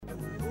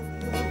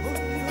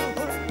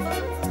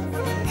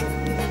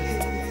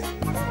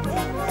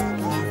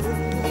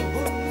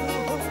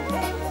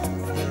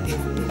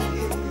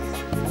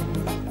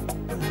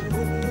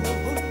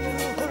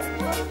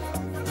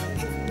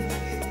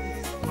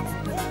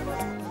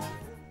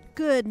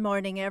Good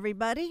morning,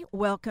 everybody.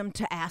 Welcome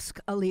to Ask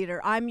a Leader.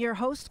 I'm your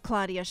host,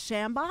 Claudia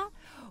Shambaugh,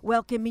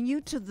 welcoming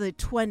you to the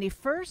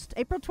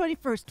April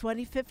 21st,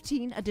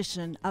 2015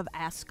 edition of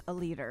Ask a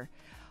Leader.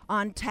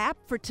 On tap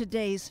for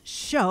today's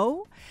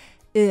show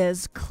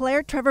is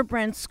Claire Trevor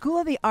Brand School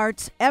of the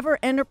Arts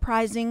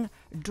ever-enterprising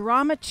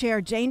drama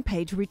chair Jane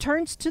Page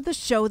returns to the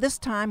show this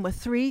time with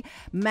three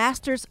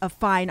Masters of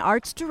Fine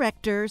Arts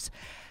directors,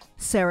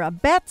 Sarah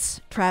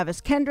Betts, Travis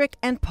Kendrick,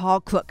 and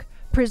Paul Cook,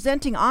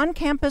 presenting on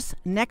campus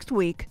next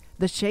week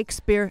the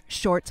Shakespeare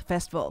Shorts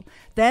Festival.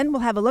 Then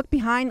we'll have a look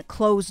behind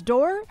closed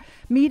door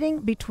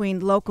meeting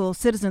between local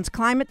citizens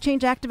climate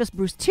change activist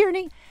Bruce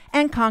Tierney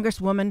and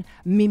Congresswoman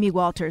Mimi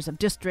Walters of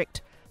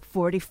District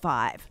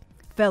 45.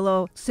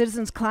 Fellow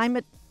citizens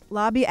climate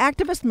lobby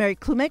activist Mary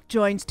Klumek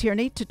joins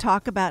Tierney to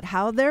talk about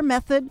how their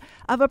method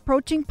of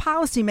approaching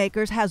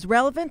policymakers has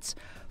relevance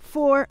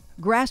for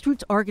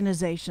grassroots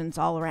organizations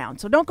all around.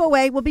 So don't go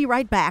away. We'll be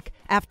right back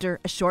after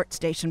a short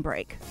station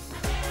break.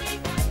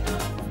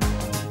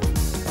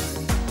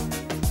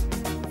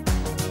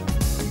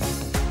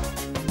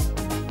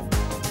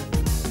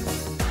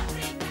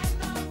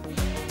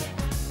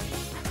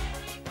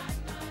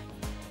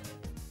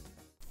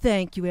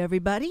 Thank you,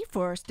 everybody,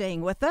 for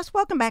staying with us.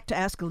 Welcome back to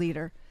Ask a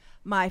Leader.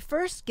 My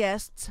first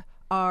guests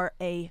are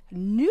a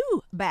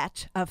new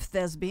batch of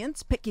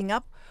thespians, picking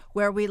up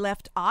where we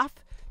left off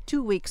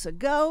 2 weeks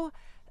ago.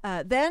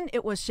 Then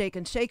it was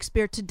Shaken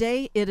Shakespeare.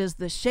 Today it is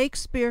the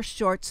Shakespeare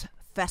Shorts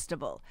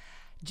Festival.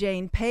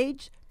 Jane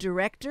Page,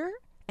 director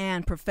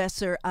and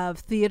professor of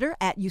theater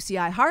at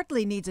UCI,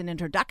 hardly needs an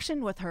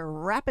introduction with her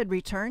rapid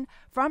return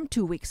from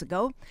 2 weeks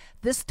ago.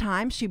 This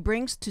time she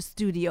brings to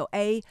Studio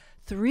A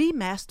three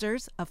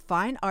Masters of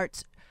Fine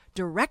Arts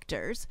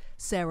directors,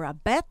 Sarah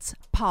Betts,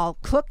 Paul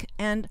Cook,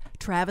 and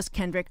Travis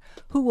Kendrick,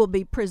 who will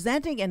be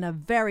presenting in a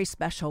very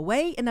special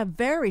way, in a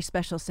very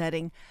special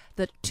setting,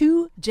 the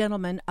Two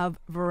Gentlemen of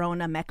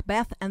Verona,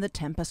 Macbeth and The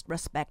Tempest,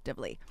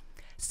 respectively.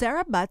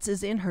 Sarah Betts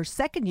is in her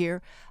second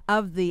year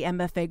of the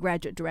MFA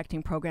graduate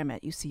directing program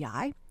at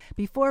UCI.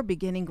 Before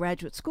beginning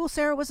graduate school,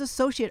 Sarah was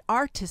associate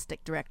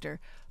artistic director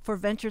for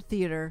Venture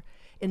Theater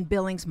in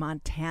Billings,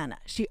 Montana.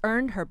 She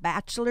earned her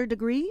bachelor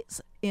degrees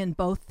in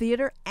both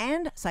theater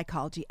and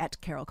psychology at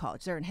Carroll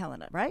College. They're in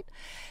Helena, right?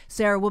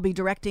 Sarah will be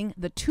directing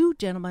The Two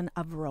Gentlemen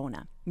of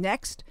Verona.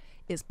 Next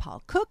is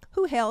Paul Cook,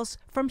 who hails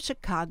from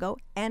Chicago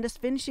and is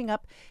finishing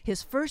up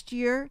his first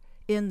year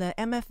in the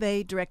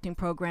MFA directing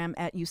program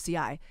at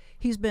UCI.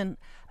 He's been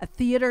a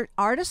theater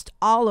artist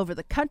all over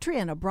the country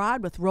and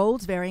abroad, with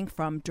roles varying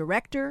from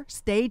director,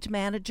 stage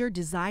manager,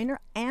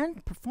 designer,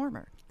 and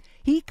performer.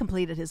 He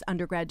completed his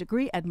undergrad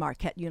degree at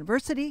Marquette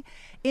University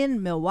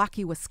in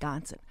Milwaukee,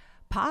 Wisconsin.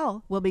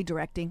 Paul will be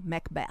directing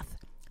Macbeth.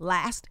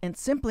 Last and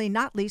simply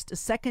not least, a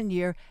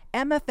second-year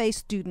MFA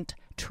student,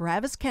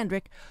 Travis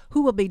Kendrick,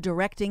 who will be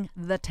directing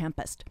The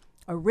Tempest.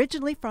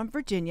 Originally from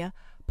Virginia,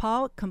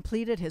 Paul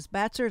completed his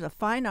Bachelor's of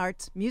Fine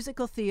Arts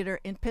Musical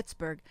Theater in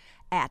Pittsburgh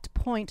at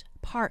Point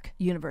Park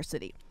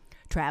University.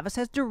 Travis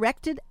has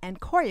directed and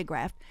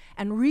choreographed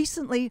and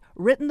recently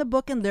written the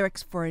book and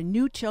lyrics for a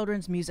new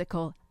children's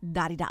musical,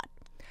 Dottie Dot.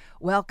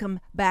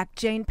 Welcome back,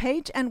 Jane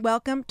Page, and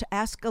welcome to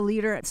Ask a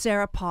Leader,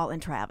 Sarah, Paul,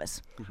 and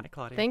Travis. Hi,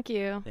 Claudia. Thank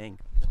you.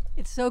 Thanks.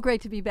 It's so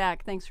great to be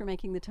back. Thanks for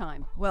making the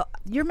time. Well,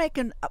 you're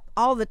making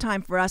all the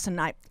time for us, and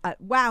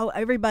wow,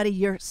 everybody,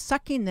 you're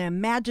sucking the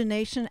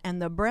imagination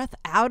and the breath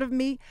out of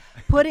me,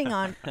 putting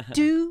on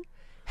two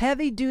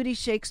heavy-duty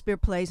Shakespeare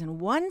plays in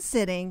one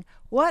sitting.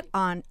 What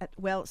on,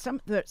 well,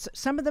 some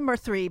of them are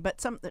three,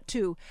 but some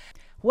two.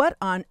 What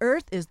on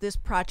earth is this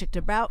project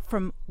about?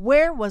 From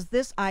where was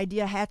this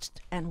idea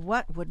hatched, and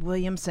what would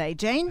William say?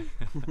 Jane?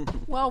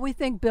 Well, we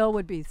think Bill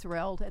would be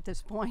thrilled at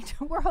this point.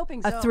 We're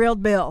hoping so. A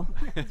thrilled Bill.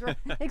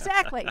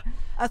 Exactly.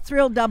 A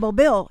thrilled double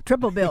bill,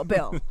 triple bill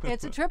Bill.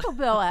 It's a triple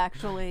bill,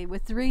 actually,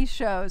 with three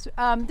shows.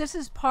 This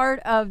is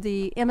part of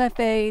the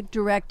MFA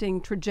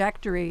directing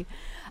trajectory.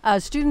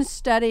 Students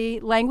study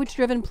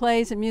language-driven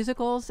plays and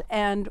musicals,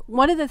 and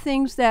one of the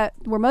things that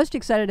we're most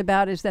excited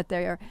about is that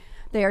they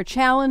are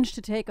challenged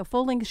to take a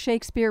full-length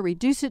Shakespeare,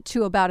 reduce it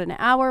to about an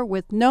hour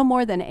with no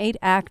more than 8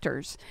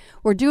 actors.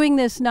 We're doing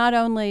this not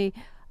only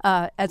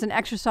as an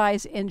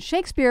exercise in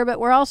Shakespeare,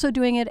 but we're also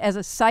doing it as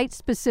a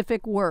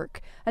site-specific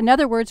work. In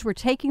other words, we're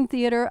taking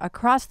theater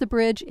across the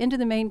bridge into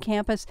the main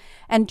campus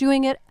and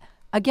doing it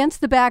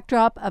against the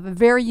backdrop of a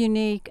very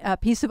unique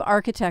piece of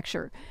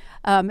architecture.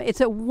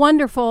 It's a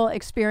wonderful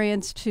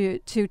experience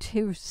to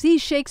see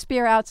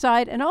Shakespeare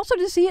outside and also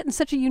to see it in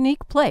such a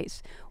unique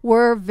place.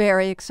 We're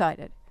very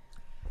excited.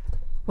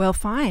 Well,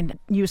 fine.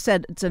 You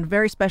said it's a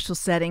very special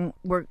setting.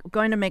 We're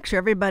going to make sure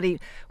everybody,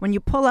 when you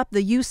pull up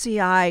the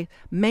UCI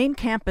main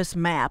campus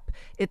map,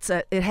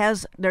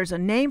 there's a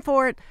name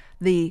for it,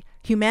 the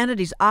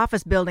Humanities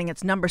Office Building.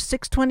 It's number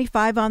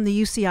 625 on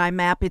the UCI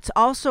map. It's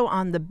also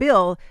on the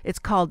bill. It's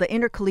called the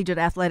Intercollegiate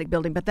Athletic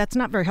Building, but that's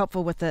not very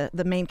helpful with the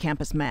main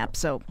campus map.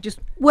 So just...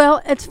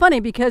 Well, it's funny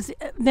because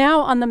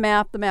now on the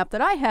map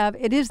that I have,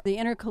 it is the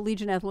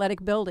Intercollegiate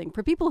Athletic Building.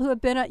 For people who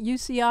have been at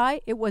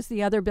UCI, it was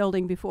the other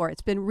building before.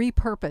 It's been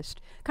repurposed,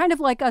 kind of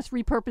like us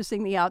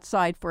repurposing the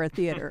outside for a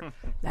theater.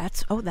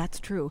 That's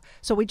true.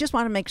 So we just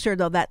want to make sure,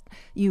 though, that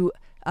you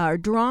are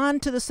drawn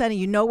to the setting,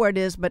 you know where it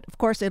is, but of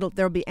course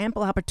there'll be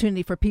ample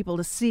opportunity for people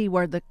to see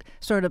where the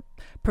sort of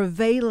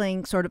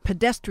prevailing sort of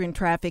pedestrian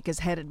traffic is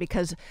headed,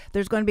 because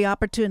there's going to be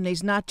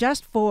opportunities not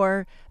just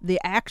for the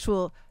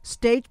actual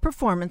stage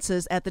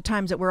performances at the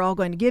times that we're all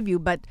going to give you,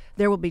 but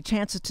there will be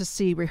chances to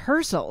see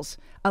rehearsals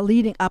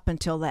leading up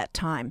until that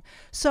time.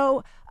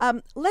 So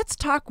let's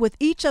talk with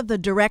each of the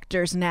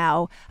directors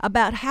now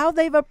about how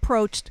they've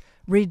approached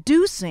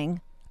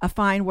reducing a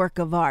fine work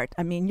of art.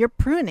 I mean, you're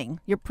pruning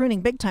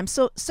big time.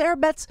 So, Sarah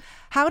Betts,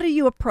 how do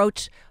you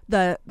approach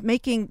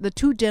making the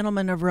Two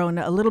Gentlemen of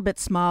Rona a little bit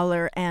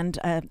smaller and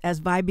as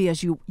vibey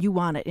as you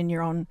want it in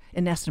your own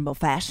inestimable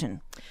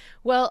fashion?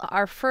 Well,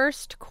 our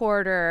first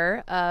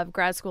quarter of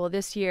grad school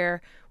this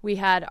year,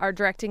 our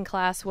directing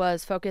class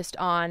was focused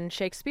on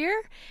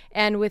Shakespeare.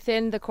 And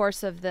within the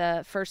course of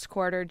the first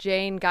quarter,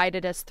 Jane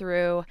guided us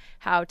through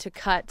how to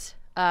cut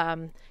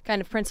kind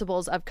of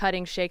principles of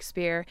cutting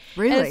Shakespeare.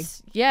 Really?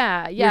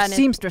 Yeah. You're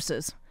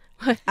seamstresses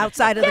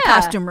outside of the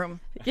costume room.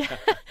 Yeah.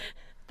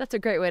 That's a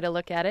great way to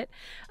look at it.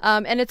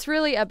 And it's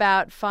really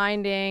about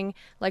finding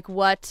like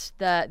what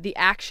the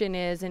action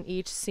is in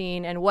each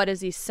scene and what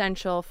is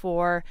essential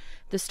for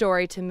the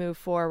story to move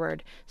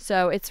forward.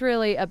 So it's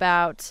really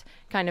about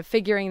kind of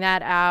figuring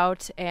that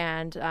out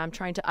and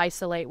trying to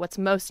isolate what's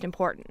most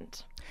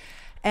important.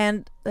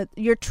 And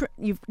you're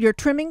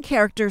trimming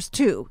characters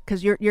too,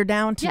 because you're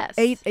down to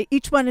 8.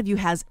 Each one of you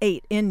has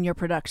 8 in your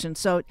production,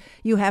 so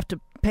you have to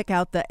pick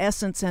out the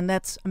essence, and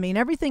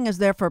everything is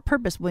there for a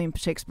purpose. William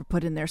Shakespeare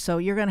put in there, so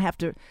you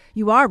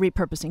are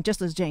repurposing,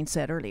 just as Jane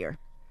said earlier.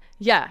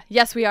 Yeah,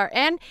 yes, we are.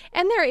 And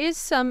there is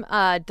some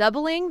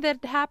doubling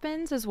that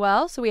happens as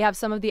well. So we have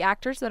some of the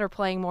actors that are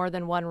playing more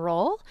than one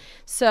role.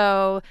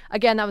 So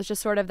again, that was just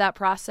sort of that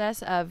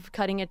process of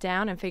cutting it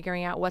down and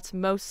figuring out what's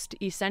most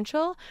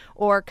essential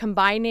or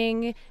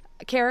combining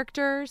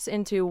characters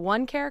into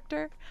one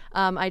character.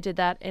 I did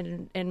that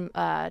in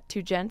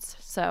Two Gents.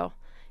 So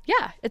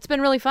yeah, it's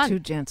been really fun. Two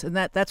Gents, and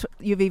that's what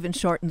you've even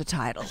shortened the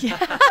title.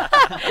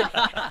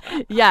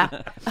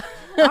 Yeah.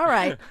 All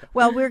right.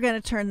 Well, we're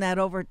going to turn that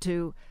over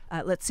to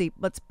let's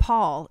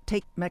Paul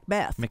take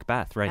Macbeth.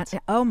 Macbeth, right.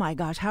 Oh my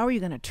gosh, how are you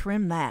going to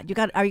trim that?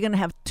 Are you going to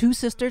have 2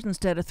 sisters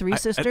instead of 3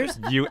 sisters?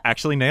 You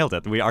actually nailed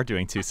it. We are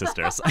doing 2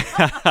 sisters.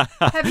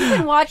 Have you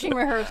been watching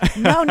rehearsals?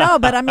 No,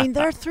 but I mean,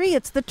 there are 3.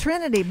 It's the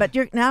Trinity, but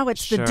now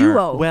it's the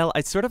duo. Well, I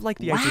sort of like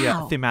the idea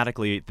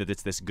thematically that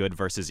it's this good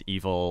versus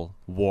evil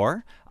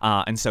war.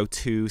 And so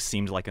 2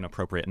 seemed like an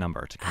appropriate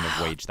number to kind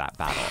of wage that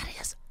battle. That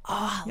is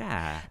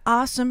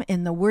awesome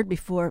in the word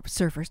before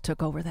surfers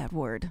took over that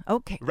word.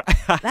 Okay.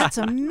 That's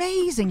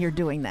amazing you're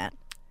doing that.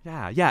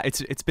 Yeah.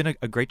 It's been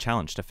a great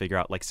challenge to figure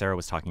out, like Sarah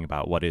was talking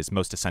about, what is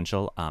most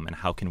essential and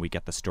how can we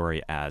get the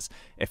story as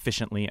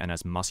efficiently and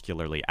as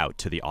muscularly out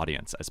to the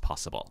audience as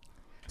possible.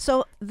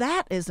 So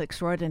that is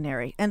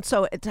extraordinary. And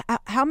so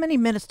how many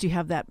minutes do you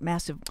have that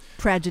massive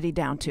tragedy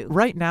down to?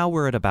 Right now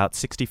we're at about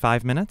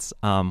 65 minutes.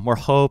 We're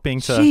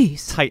hoping to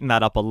tighten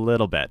that up a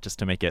little bit just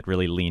to make it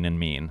really lean and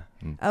mean.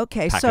 And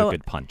pack a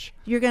good punch.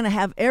 You're going to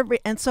have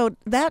and so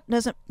that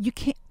you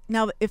can't,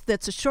 now if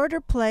it's a shorter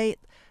play,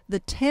 the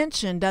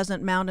tension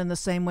doesn't mount in the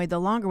same way the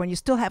longer one. You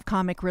still have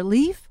comic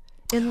relief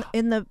in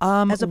the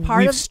as a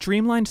part we've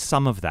streamlined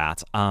some of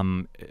that.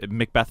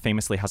 Macbeth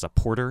famously has a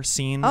porter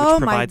scene, which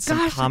provides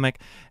some comic.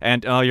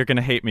 And you're going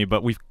to hate me,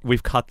 but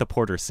we've cut the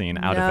porter scene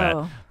out of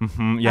it.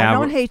 Mm-hmm, yeah, I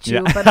don't hate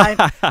you, but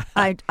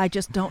I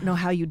just don't know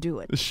how you do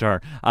it.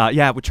 Sure.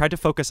 We tried to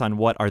focus on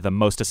what are the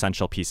most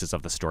essential pieces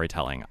of the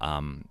storytelling,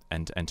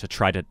 and to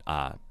try to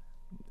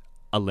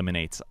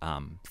eliminate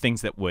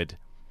things that would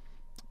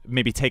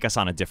maybe take us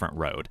on a different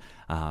road.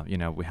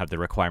 We have the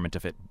requirement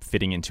of it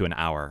fitting into an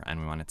hour, and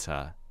we wanted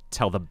to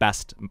tell the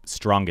best,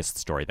 strongest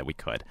story that we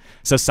could.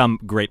 So some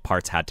great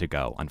parts had to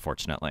go,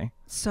 unfortunately.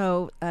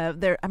 So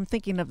I'm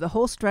thinking of the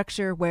whole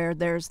structure where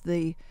there's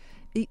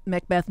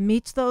Macbeth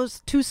meets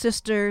those 2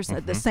 sisters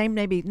at the same,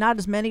 maybe not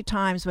as many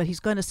times, but he's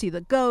going to see the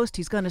ghost.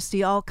 He's going to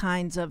see all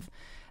kinds of,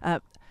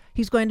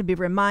 he's going to be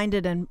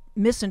reminded and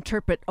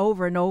misinterpret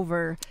over and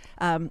over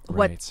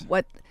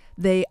what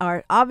they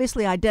are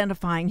obviously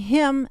identifying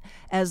him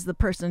as the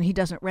person. He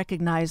doesn't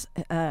realize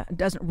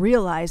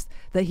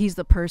that he's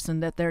the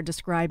person that they're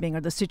describing,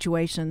 or the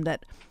situation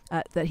that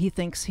he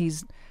thinks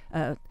he's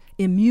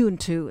immune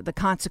to the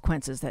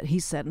consequences that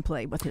he's set in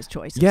play with his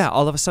choices. Yeah,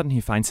 all of a sudden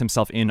he finds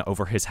himself in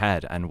over his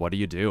head, and what do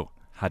you do?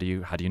 How do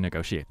you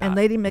negotiate that? And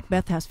Lady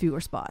Macbeth has fewer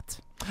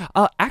spots.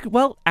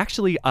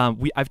 Actually,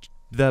 I've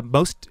the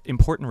most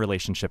important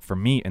relationship for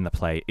me in the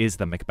play is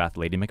the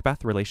Macbeth-Lady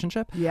Macbeth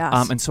relationship.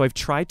 Yes. And so I've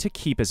tried to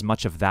keep as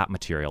much of that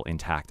material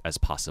intact as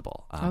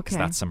possible. 'Cause Okay.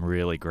 that's some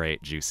really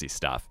great, juicy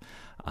stuff.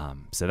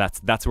 So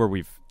that's where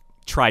we've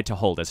tried to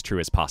hold as true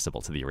as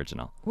possible to the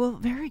original. Well,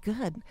 very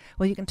good.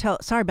 Well, you can tell.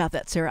 Sorry about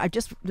that, Sarah.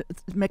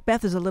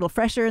 Macbeth is a little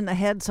fresher in the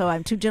head, so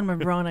I'm Two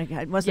Gentlemen of Verona.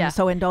 I wasn't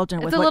so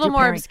indulgent It's with a what little you're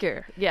more pairing.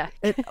 obscure. Yeah.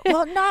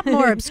 Well, not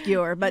more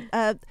obscure, but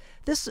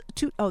that's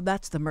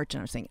the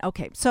Merchant I'm saying.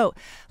 Okay, so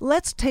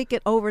let's take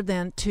it over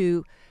then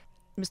to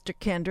Mr.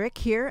 Kendrick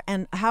here.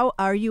 And how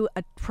are you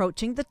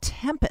approaching The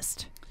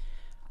Tempest?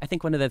 I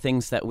think one of the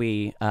things that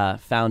we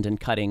found in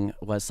cutting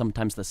was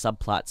sometimes the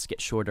subplots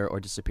get shorter or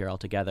disappear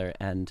altogether,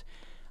 and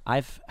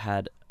I've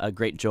had a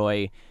great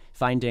joy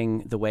finding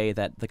the way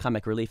that the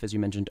comic relief, as you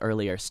mentioned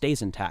earlier,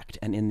 stays intact,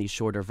 and in these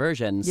shorter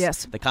versions,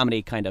 Yes. the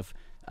comedy kind of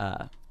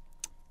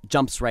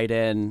jumps right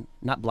in,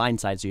 not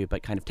blindsides you,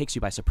 but kind of takes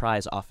you by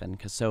surprise often,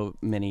 because so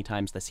many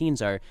times the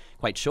scenes are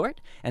quite short,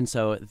 and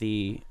so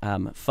the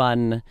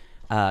fun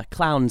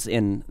clowns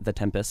in The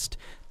Tempest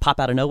pop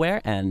out of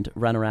nowhere and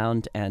run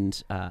around,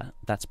 and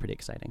that's pretty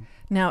exciting.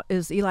 Now,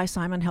 is Eli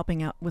Simon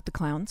helping out with the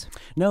clowns?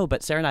 No,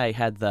 but Sarah and I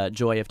had the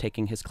joy of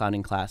taking his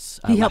clowning class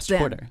He helped last then.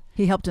 quarter.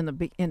 He helped in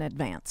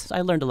advance. So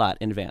I learned a lot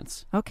in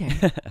advance.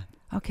 Okay.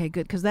 Okay,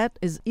 good. Because that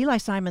is Eli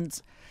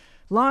Simon's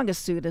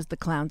longest suit is the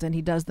clowns, and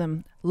he does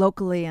them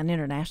locally and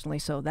internationally.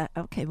 So that,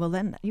 okay, well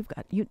then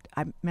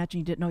I imagine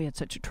you didn't know you had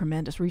such a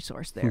tremendous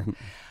resource there.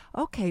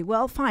 Okay,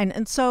 well, fine.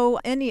 And so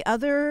any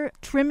other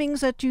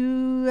trimmings that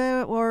you,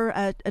 or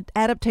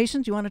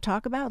adaptations you want to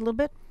talk about a little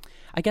bit?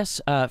 I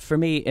guess for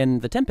me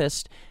in The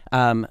Tempest,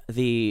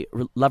 the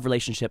love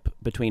relationship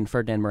between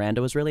Ferdinand and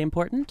Miranda was really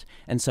important.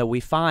 And so we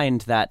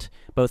find that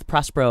both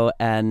Prospero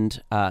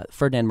and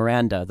Ferdinand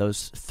Miranda,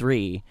 those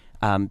three,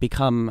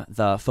 become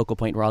the focal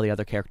point where all the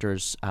other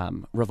characters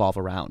revolve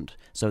around.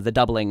 So the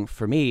doubling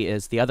for me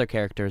is the other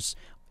characters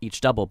each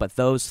double, but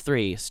those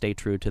three stay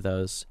true to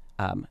those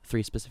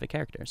three specific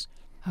characters.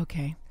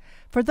 Okay.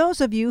 For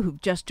those of you who've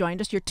just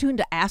joined us, you're tuned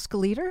to Ask a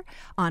Leader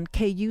on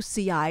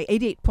KUCI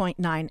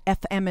 88.9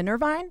 FM in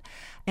Irvine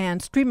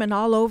and streaming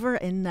all over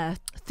in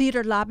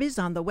theater lobbies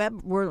on the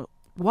web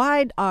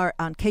worldwide are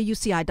on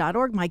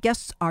KUCI.org. My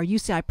guests are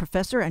UCI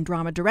professor and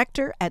drama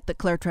director at the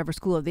Claire Trevor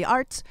School of the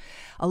Arts,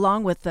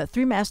 along with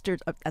three masters,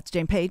 that's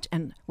Jane Page,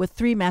 and with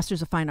three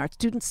Masters of Fine Arts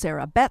students,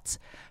 Sarah Betts,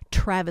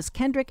 Travis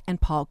Kendrick, and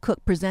Paul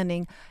Cook,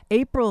 presenting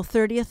April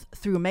 30th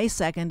through May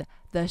 2nd,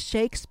 the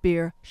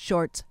Shakespeare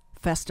Shorts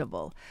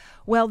Festival.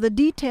 Well, the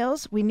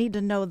details, we need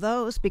to know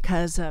those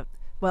because,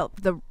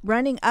 the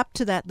running up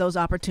to those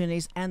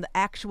opportunities and the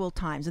actual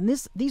times, and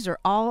these are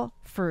all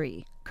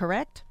free,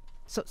 correct?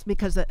 So it's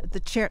because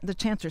the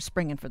Chancellor's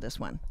springing for this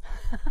one.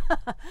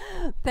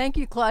 Thank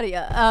you,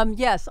 Claudia.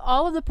 Yes,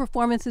 all of the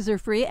performances are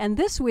free. And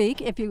this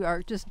week, if you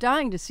are just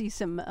dying to see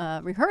some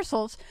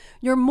rehearsals,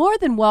 you're more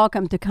than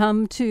welcome to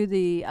come to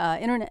the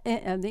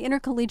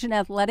Intercollegiate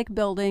Athletic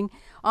Building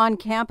on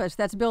campus.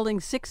 That's building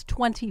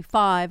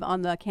 625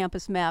 on the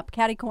campus map,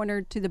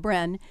 catty-cornered to the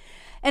Bren.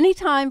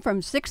 Anytime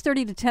from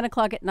 6:30 to 10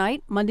 o'clock at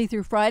night, Monday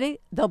through Friday,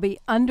 they'll be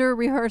under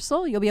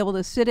rehearsal. You'll be able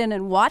to sit in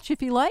and watch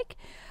if you like.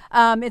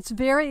 It's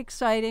very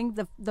exciting.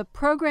 The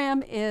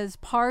program is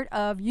part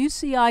of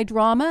UCI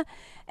Drama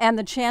and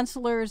the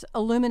Chancellor's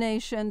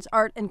Illuminations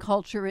Art and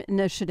Culture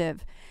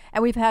Initiative.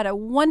 And we've had a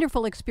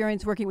wonderful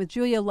experience working with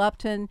Julia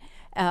Lupton,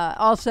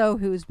 also,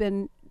 who's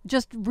been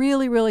just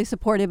really, really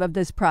supportive of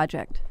this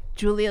project.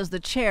 Julia is the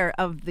chair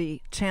of the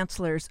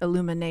Chancellor's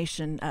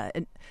Illumination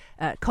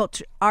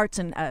Culture Arts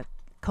and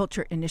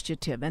Culture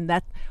Initiative, and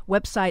that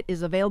website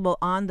is available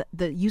on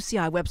the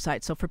UCI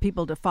website, so for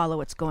people to follow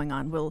what's going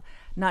on. We'll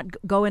not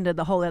go into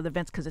the whole other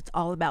events because it's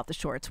all about the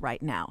shorts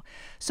right now.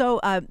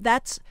 So April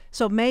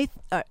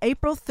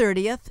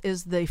 30th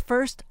is the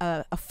first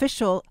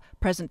official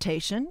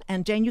presentation,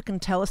 and Jane, you can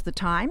tell us the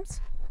times.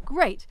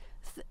 Great.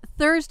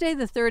 Thursday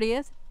the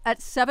 30th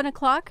at 7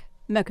 o'clock,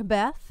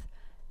 Macbeth.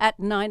 At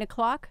 9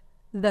 o'clock,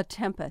 The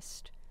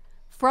Tempest.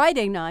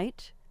 Friday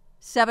night,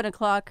 7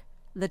 o'clock,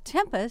 The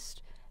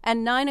Tempest,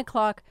 and 9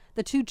 o'clock,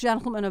 The Two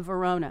Gentlemen of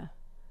Verona.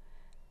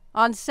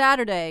 On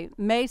Saturday,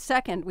 May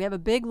 2nd, we have a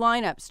big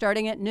lineup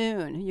starting at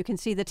noon. You can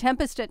see The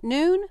Tempest at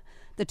noon,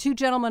 The Two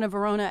Gentlemen of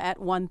Verona at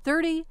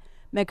 1:30,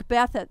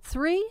 Macbeth at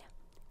 3.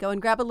 Go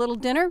and grab a little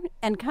dinner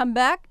and come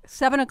back,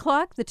 7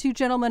 o'clock, The Two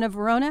Gentlemen of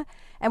Verona,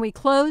 and we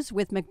close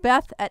with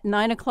Macbeth at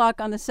 9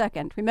 o'clock on the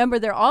 2nd. Remember,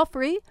 they're all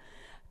free.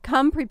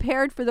 Come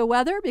prepared for the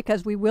weather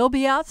because we will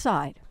be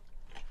outside.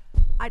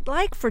 I'd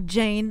like for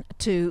Jane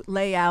to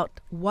lay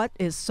out what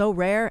is so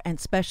rare and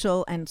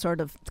special and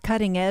sort of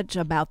cutting edge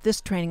about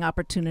this training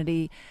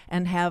opportunity,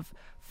 and have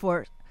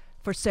for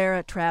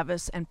Sarah,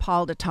 Travis, and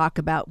Paul to talk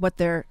about what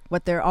they're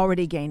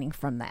already gaining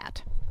from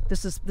that.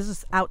 This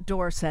is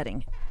outdoor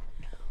setting.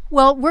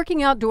 Well,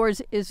 working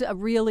outdoors is a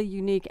really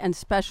unique and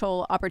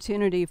special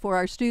opportunity for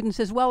our students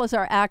as well as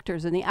our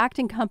actors. And the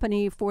acting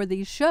company for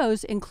these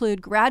shows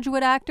include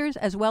graduate actors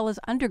as well as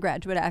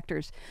undergraduate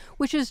actors,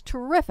 which is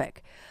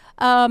terrific.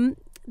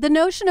 the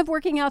notion of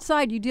working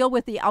outside, you deal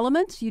with the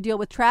elements, you deal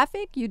with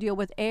traffic, you deal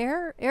with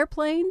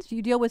airplanes,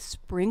 you deal with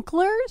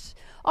sprinklers,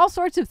 all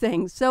sorts of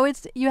things. So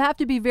you have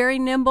to be very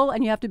nimble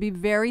and you have to be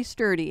very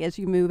sturdy as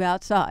you move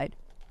outside.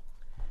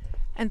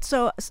 And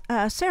so,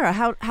 Sarah,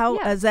 how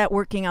is that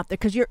working out there?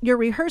 Because you're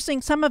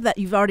rehearsing some of that.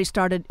 You've already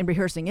started in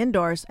rehearsing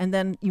indoors, and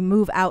then you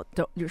move out.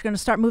 You're going to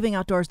start moving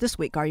outdoors this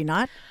week, are you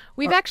not?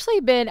 We've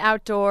actually been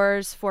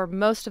outdoors for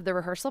most of the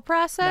rehearsal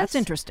process. That's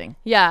interesting.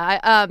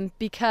 Yeah,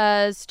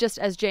 because just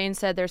as Jane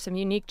said, there's some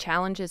unique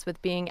challenges with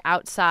being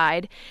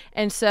outside,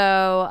 and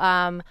so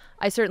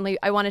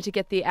I wanted to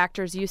get the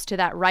actors used to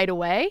that right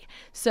away.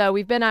 So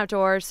we've been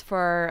outdoors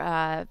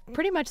for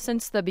pretty much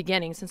since the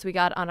beginning, since we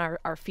got on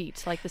our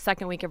feet, like the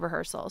second week of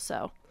rehearsal.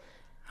 So,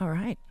 all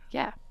right,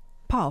 yeah,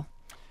 Paul.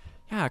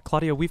 Yeah,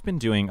 Claudia, we've been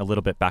doing a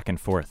little bit back and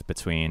forth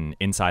between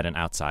inside and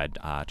outside,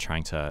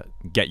 trying to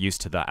get used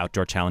to the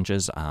outdoor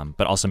challenges,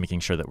 but also making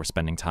sure that we're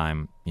spending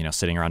time,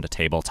 sitting around a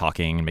table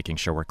talking and making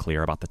sure we're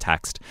clear about the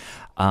text.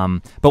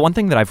 But one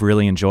thing that I've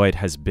really enjoyed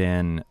has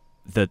been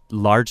the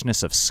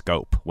largeness of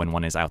scope when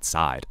one is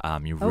outside.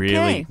 You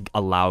really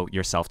allow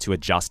yourself to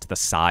adjust the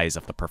size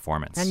of the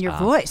performance. And your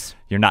voice.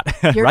 You're not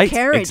your right.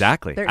 Carriage.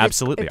 Exactly.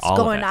 Absolutely. It's all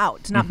going of it. out.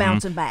 It's not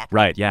bouncing back.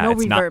 Right. Yeah. No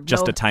it's reverb, not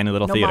just a tiny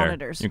little no theater.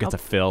 monitors. You get to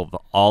fill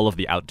all of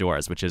the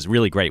outdoors, which is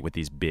really great with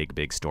these big,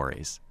 big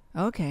stories.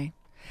 Okay.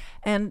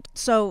 And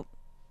so,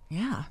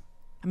 yeah.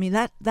 I mean,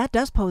 that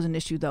does pose an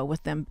issue, though,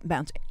 with them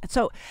bouncing.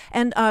 So,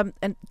 and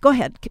go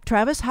ahead,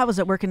 Travis, how was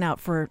it working out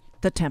for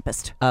The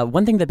Tempest?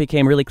 One thing that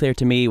became really clear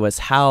to me was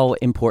how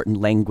important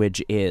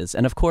language is.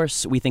 And of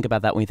course, we think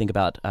about that when we think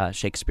about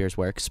Shakespeare's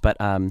works, but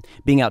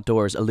being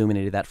outdoors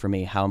illuminated that for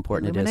me, how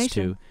important it is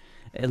to...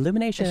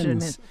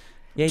 Illuminations.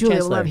 Yay, Julia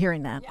will Chancellor. love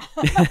hearing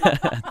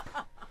that.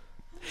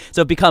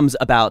 So it becomes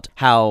about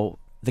how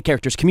the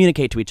characters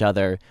communicate to each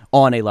other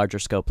on a larger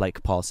scope,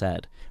 like Paul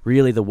said.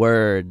 Really, the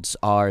words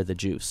are the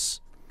juice.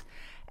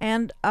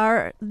 And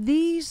are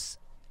these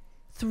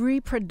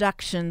three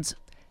productions,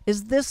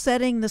 is this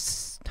setting the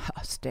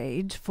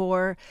stage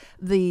for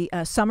the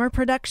summer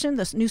production,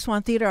 this New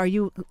Swan Theater? Are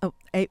you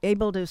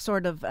able to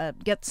sort of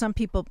get some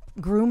people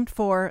groomed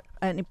for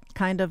any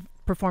kind of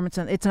performance?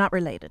 And it's not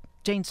related.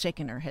 Jane's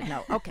shaking her head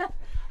no. Okay.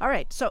 All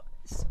right. So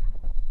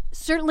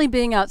certainly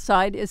being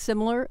outside is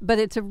similar, but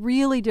it's a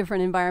really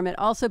different environment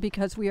also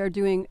because we are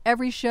doing,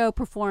 every show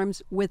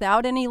performs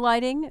without any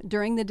lighting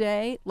during the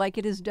day, like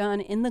it is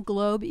done in the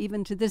Globe,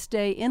 even to this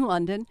day in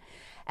London,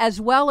 as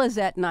well as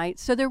at night.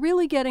 So they're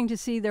really getting to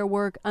see their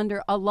work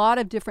under a lot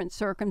of different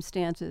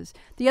circumstances.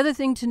 The other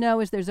thing to know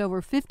is there's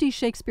over 50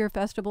 Shakespeare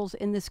festivals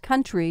in this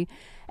country,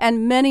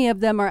 and many of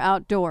them are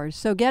outdoors.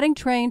 So getting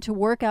trained to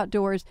work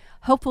outdoors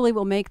hopefully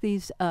will make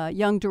these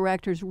young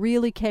directors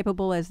really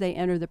capable as they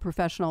enter the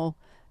professional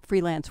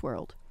freelance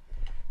world.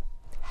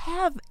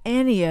 Have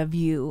any of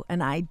you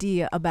an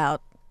idea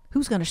about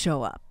who's going to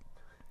show up?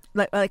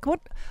 Like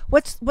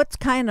what's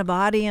kind of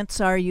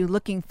audience are you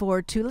looking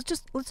forward to?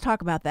 Let's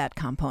talk about that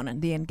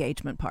component, the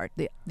engagement part,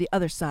 the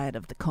other side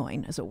of the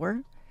coin, as it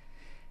were.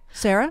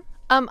 Sarah?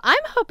 I'm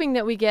hoping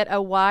that we get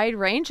a wide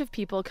range of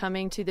people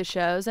coming to the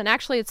shows. And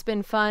actually, it's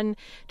been fun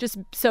just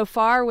so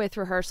far with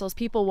rehearsals,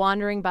 people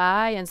wandering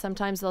by, and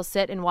sometimes they'll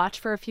sit and watch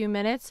for a few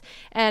minutes.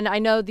 And I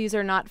know these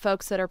are not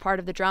folks that are part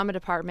of the drama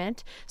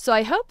department. So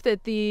I hope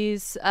that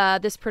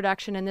this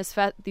production and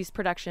these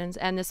productions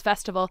and this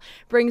festival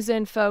brings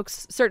in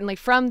folks certainly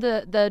from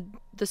the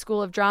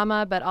School of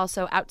Drama, but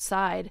also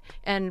outside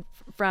and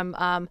from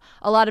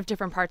a lot of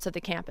different parts of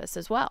the campus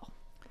as well.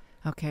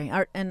 Okay,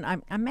 and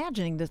I'm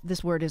imagining that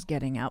this word is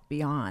getting out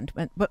beyond.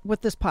 But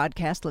with this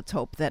podcast, let's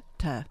hope that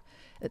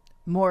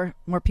more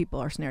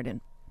people are snared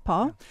in.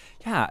 Paul?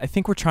 Yeah, I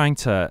think we're trying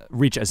to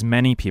reach as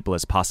many people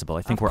as possible.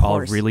 I think we're all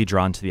really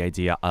drawn to the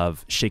idea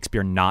of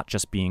Shakespeare not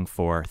just being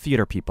for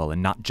theater people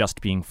and not just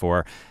being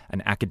for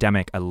an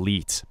academic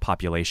elite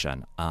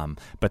population,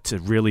 but to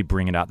really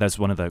bring it out. That's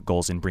one of the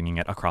goals in bringing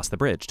it across the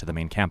bridge to the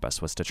main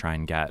campus, was to try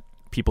and get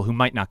people who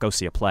might not go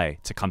see a play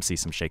to come see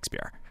some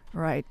Shakespeare.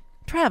 Right.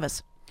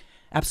 Travis?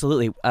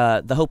 Absolutely.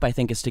 The hope, I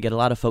think, is to get a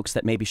lot of folks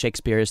that maybe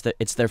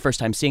it's their first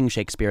time seeing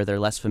Shakespeare, they're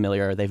less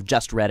familiar, or they've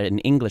just read it in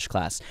English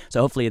class. So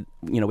hopefully,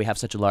 we have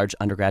such a large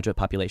undergraduate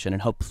population,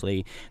 and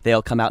hopefully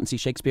they'll come out and see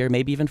Shakespeare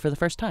maybe even for the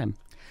first time.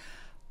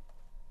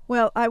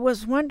 Well, I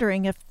was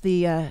wondering if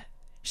the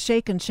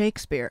Shaken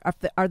Shakespeare,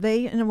 are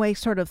they in a way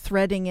sort of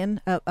threading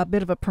in a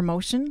bit of a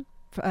promotion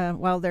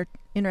while they're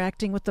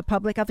interacting with the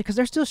public out there? Because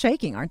they're still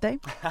shaking, aren't they?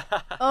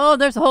 Oh,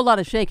 there's a whole lot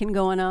of shaking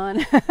going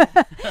on.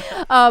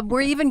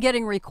 We're even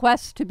getting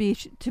requests to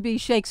be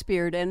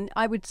Shakespeared. And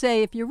I would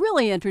say if you're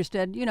really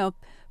interested,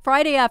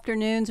 Friday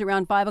afternoons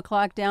around 5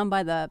 o'clock down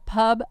by the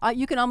pub,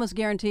 you can almost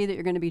guarantee that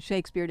you're going to be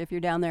Shakespeared if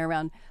you're down there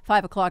around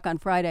 5 o'clock on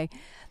Friday.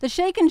 The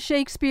Shaken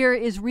Shakespeare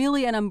is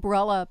really an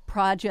umbrella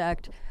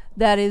project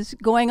that is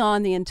going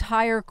on the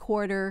entire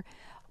quarter,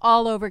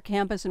 all over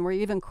campus, and we're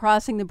even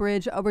crossing the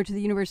bridge over to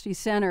the University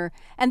Center.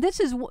 And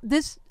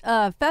this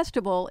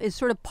festival is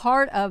sort of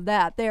part of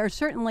that. They are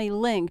certainly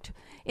linked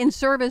in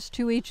service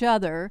to each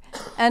other,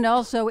 and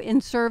also in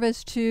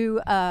service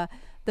to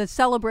the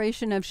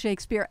celebration of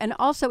Shakespeare, and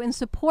also in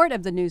support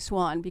of the New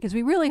Swan, because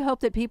we really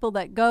hope that people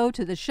that go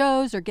to the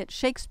shows or get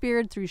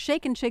Shakespeared through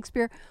Shaken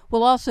Shakespeare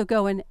will also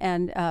go in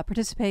and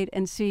participate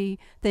and see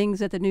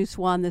things at the New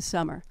Swan this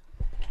summer.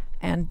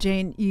 And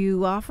Jane,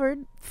 you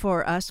offered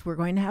for us, we're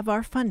going to have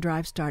our fund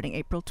drive starting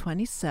April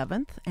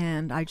 27th,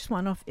 and I just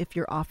want to know if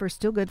your offer is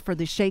still good for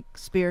the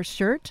Shakespeare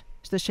shirt.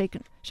 Is the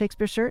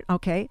Shakespeare shirt?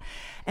 Okay.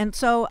 And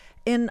so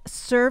in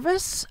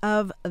service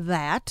of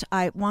that,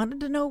 I wanted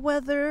to know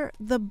whether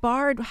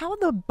how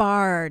the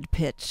Bard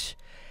pitch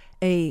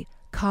a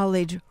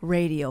college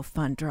radio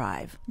fund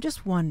drive. I'm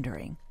just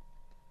wondering.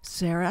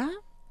 Sarah?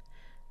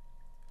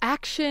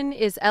 Action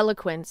is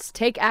eloquence.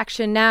 Take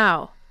action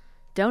now.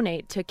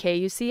 Donate to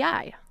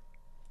KUCI.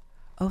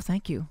 Oh,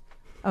 thank you.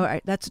 All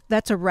right,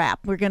 that's a wrap.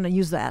 We're going to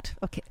use that.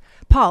 Okay.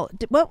 Paul,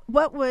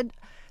 what would...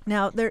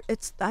 Now,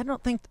 I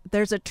don't think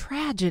there's a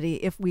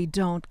tragedy if we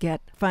don't get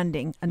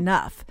funding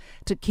enough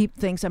to keep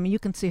things. I mean, you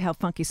can see how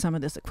funky some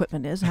of this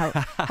equipment is,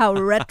 how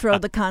retro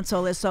the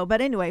console is. So, but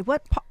anyway,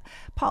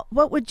 Paul,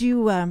 what would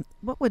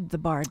the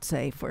Bard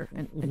say from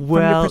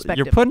your perspective?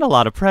 You're putting a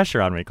lot of pressure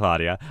on me,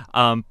 Claudia.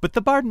 But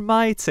the Bard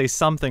might say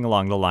something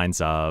along the lines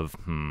of,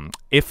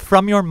 if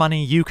from your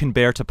money you can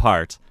bear to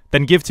part,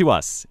 then give to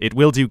us, it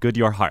will do good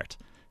your heart.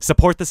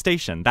 Support the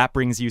station, that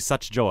brings you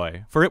such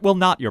joy, for it will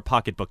not your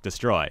pocketbook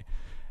destroy.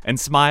 And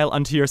smile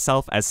unto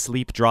yourself as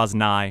sleep draws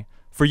nigh,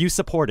 for you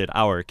supported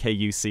our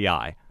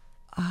KUCI.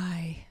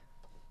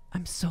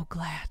 I'm so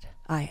glad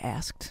I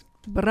asked.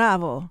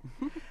 Bravo.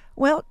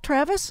 Well,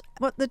 Travis,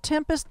 The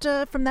Tempest,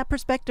 from that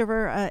perspective,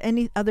 or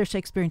any other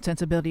Shakespearean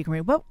sensibility you can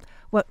read,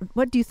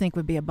 what do you think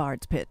would be a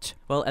bard's pitch?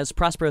 Well, as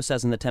Prospero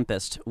says in The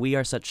Tempest, we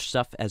are such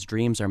stuff as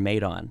dreams are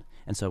made on.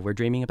 And so we're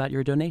dreaming about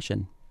your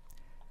donation.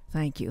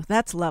 Thank you.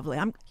 That's lovely.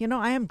 I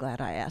am glad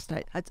I asked.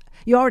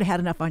 You already had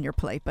enough on your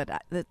plate, but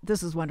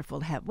this is wonderful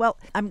to have. Well,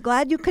 I'm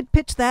glad you could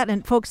pitch that,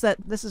 and folks, that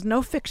this is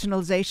no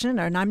fictionalization,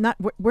 and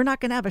we're not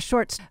going to have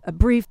a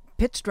brief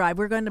pitch drive.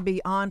 We're going to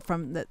be on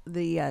from the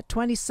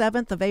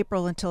 27th of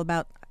April until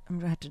about, I'm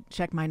going to have to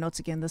check my notes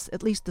again,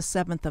 at least the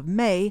 7th of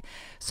May.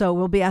 So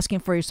we'll be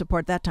asking for your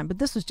support that time. But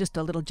this was just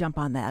a little jump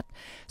on that.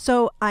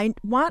 So I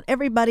want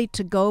everybody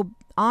to go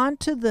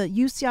onto the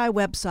UCI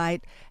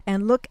website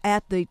and look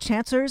at the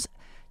Chancellor's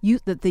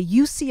the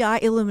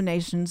UCI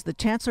Illuminations, the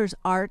Chancellor's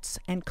Arts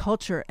and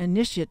Culture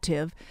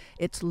Initiative.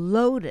 It's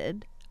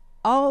loaded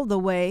all the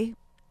way.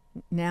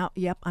 Now,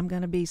 yep, I'm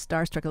going to be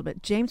starstruck a little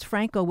bit. James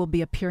Franco will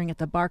be appearing at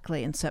the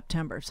Barclay in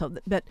September.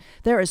 But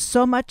there is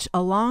so much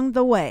along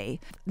the way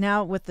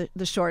now with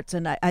the shorts,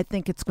 and I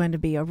think it's going to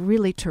be a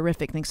really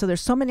terrific thing. So there's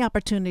so many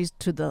opportunities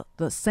to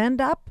the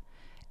send-up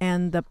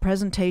and the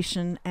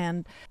presentation,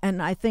 and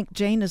I think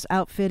Jane is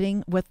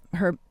outfitting with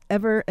her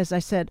as I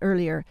said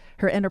earlier,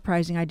 her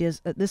enterprising ideas,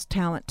 this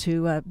talent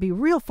to be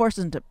real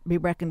forces to be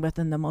reckoned with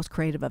in the most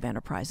creative of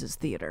enterprises,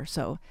 theater.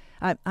 So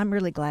I'm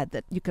really glad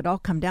that you could all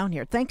come down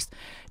here. Thanks,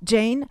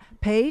 Jane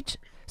Page,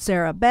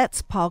 Sarah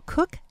Betts, Paul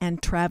Cook,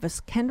 and Travis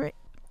Kendrick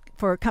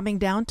for coming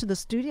down to the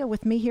studio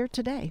with me here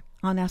today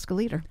on Ask a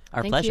Leader.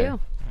 Our Thank pleasure. you.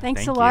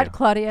 Thanks Thank a lot, you.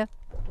 Claudia.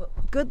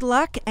 Good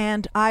luck,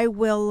 and I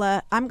will.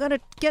 I'm going to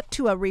get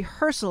to a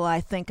rehearsal.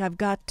 I think I've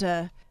got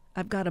a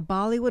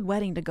Bollywood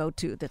wedding to go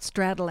to that's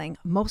straddling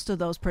most of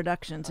those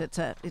productions.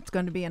 It's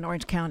going to be in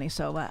Orange County,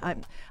 so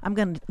I'm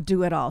going to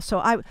do it all. So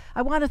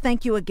I want to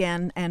thank you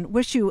again and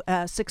wish you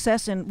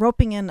success in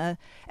roping in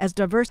as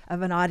diverse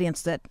of an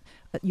audience that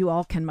you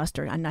all can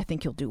muster, and I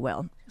think you'll do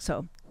well.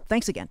 So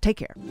thanks again. Take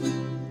care.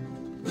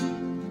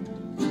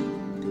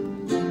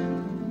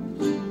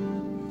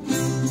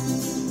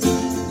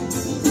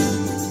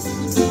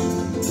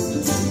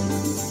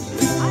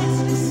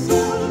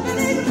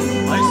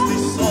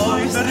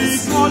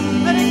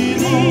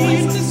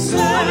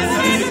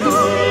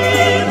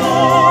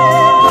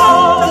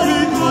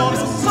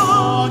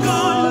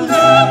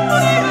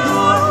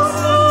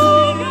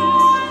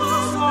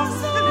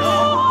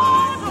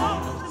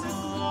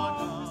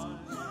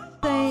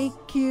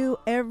 Thank you,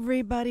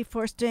 everybody,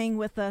 for staying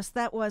with us.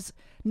 That was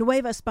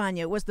Nueva España.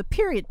 It was the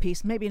period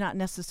piece, maybe not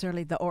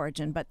necessarily the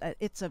origin, but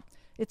it's a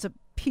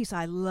piece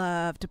I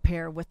love to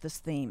pair with this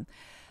theme.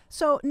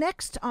 So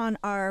next on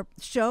our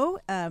show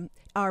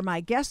are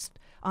my guests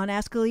on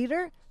Ask a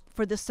Leader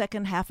for the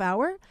second half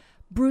hour,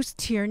 Bruce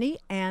Tierney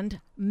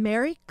and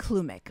Mary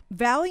Klumick,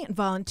 valiant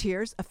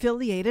volunteers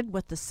affiliated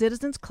with the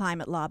Citizens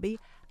Climate Lobby,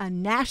 a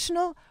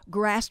national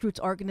grassroots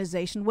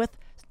organization with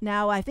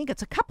now I think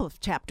it's a couple of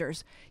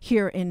chapters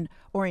here in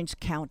Orange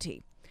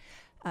County.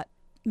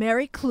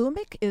 Mary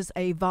Klumick is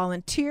a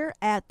volunteer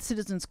at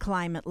Citizens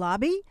Climate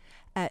Lobby.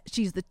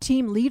 She's the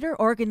team leader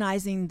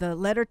organizing the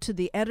Letter to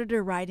the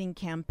Editor writing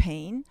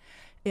campaign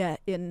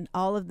in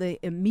all of the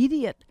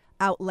immediate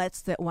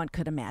outlets that one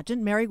could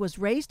imagine. Mary was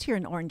raised here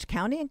in Orange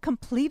County and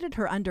completed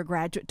her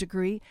undergraduate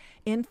degree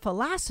in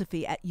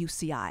philosophy at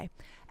UCI.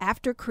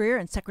 After career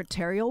in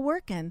secretarial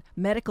work and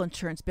medical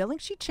insurance billing,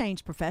 she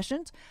changed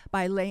professions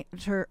by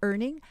later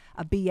earning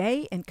a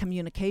BA in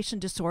communication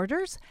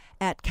disorders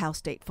at Cal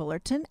State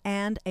Fullerton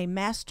and a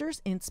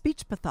master's in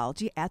speech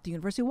pathology at the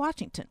University of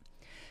Washington.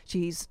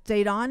 She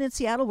stayed on in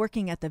Seattle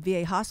working at the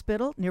VA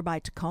hospital nearby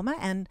Tacoma,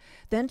 and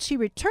then she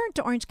returned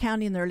to Orange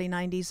County in the early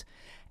 1990s,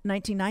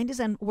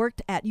 and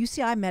worked at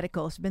UCI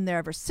Medical. Has been there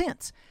ever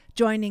since.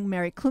 Joining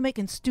Mary Klumek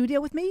in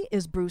studio with me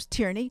is Bruce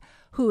Tierney,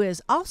 who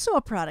is also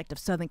a product of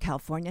Southern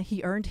California.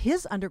 He earned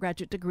his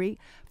undergraduate degree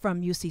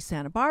from UC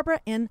Santa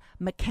Barbara in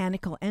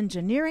mechanical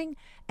engineering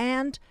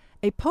and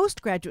a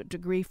postgraduate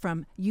degree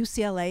from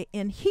UCLA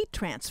in heat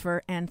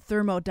transfer and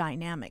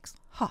thermodynamics.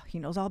 He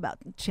knows all about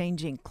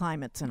changing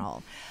climates and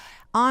all.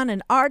 On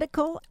an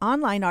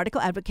online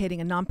article advocating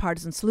a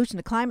nonpartisan solution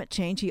to climate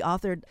change he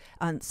authored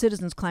on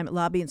Citizens Climate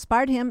Lobby,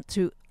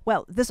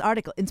 this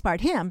article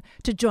inspired him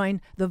to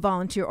join the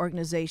volunteer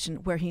organization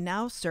where he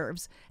now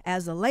serves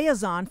as a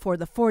liaison for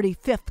the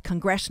 45th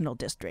Congressional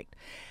District.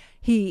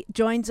 He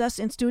joins us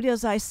in studio,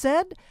 as I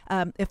said.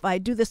 If I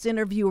do this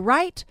interview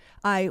right,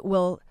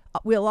 we'll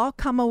all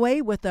come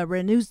away with a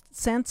renewed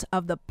sense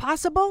of the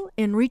possible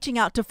in reaching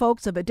out to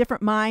folks of a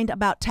different mind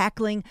about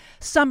tackling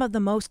some of the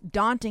most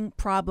daunting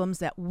problems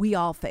that we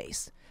all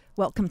face.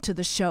 Welcome to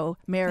the show,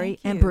 Mary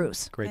and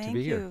Bruce. Great to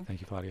be here.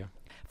 Thank you, Claudia.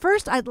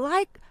 First, I'd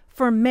like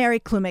for Mary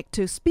Klumek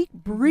to speak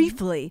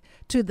briefly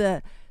to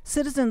the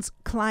Citizens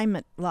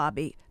Climate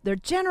Lobby, their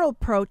general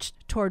approach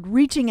toward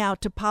reaching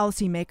out to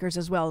policymakers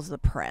as well as the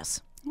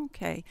press.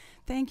 Okay.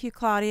 Thank you,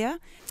 Claudia.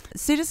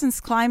 Citizens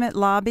Climate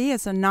Lobby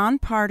is a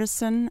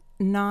nonpartisan,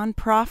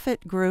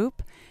 nonprofit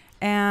group,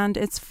 and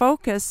its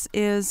focus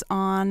is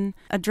on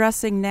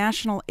addressing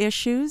national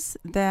issues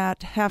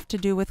that have to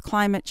do with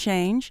climate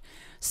change.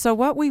 So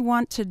what we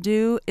want to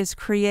do is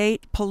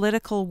create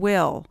political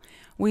will.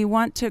 We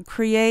want to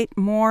create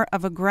more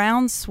of a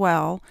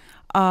groundswell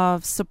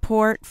of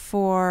support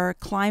for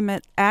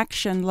climate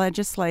action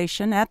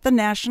legislation at the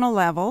national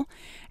level,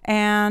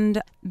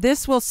 and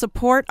this will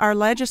support our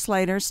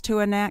legislators to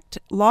enact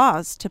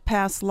laws, to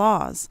pass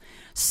laws.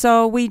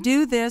 So we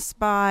do this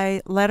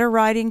by letter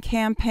writing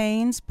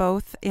campaigns,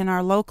 both in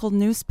our local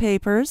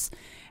newspapers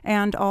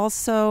and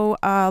also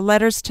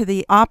letters to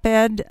the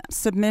op-ed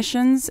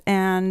submissions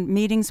and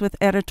meetings with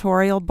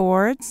editorial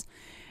boards.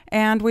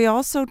 And we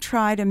also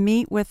try to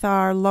meet with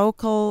our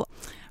local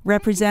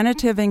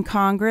representative in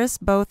Congress,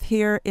 both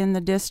here in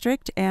the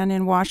district and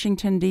in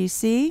Washington,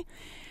 D.C.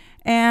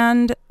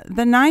 And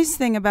the nice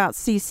thing about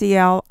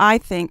CCL, I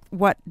think,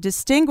 what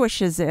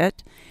distinguishes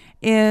it,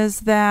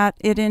 is that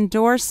it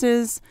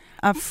endorses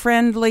a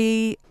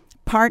friendly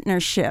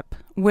partnership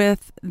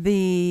with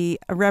the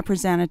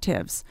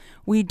representatives.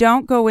 We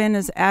don't go in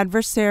as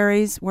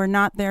adversaries. We're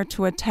not there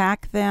to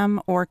attack them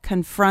or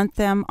confront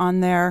them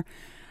on their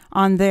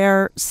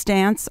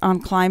stance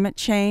on climate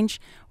change.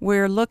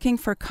 We're looking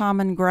for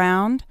common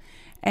ground,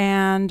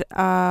 and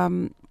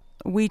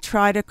we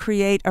try to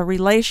create a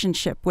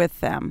relationship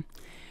with them.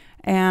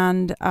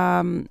 And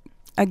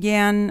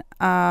again,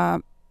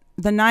 another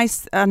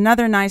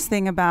nice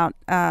thing about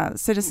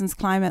Citizens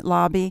Climate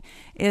Lobby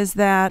is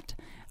that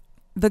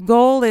the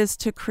goal is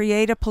to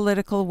create a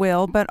political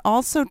will, but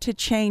also to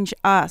change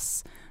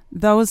us,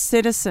 those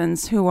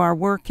citizens who are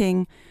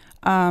working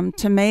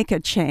to make a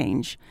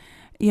change.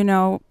 You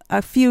know,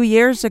 a few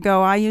years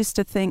ago, I used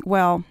to think,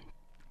 well,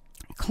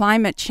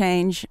 climate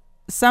change,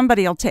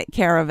 somebody will take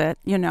care of it.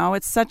 You know,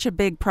 it's such a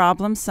big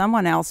problem.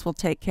 Someone else will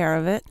take care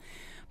of it.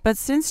 But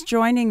since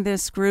joining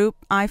this group,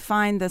 I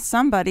find that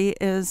somebody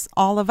is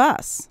all of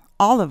us.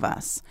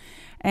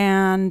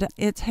 And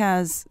it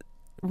has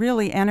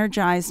really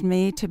energized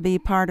me to be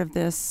part of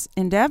this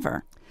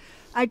endeavor.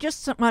 I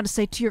just want to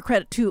say, to your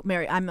credit too,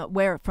 Mary, I'm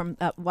aware from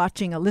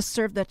watching a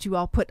listserv that you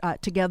all put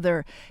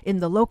together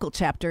in the local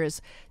chapter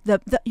is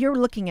you're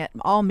looking at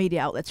all media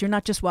outlets. You're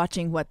not just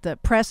watching what the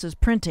press is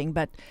printing,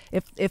 but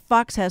if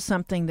Fox has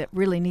something that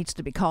really needs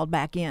to be called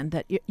back in,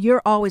 that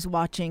you're always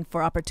watching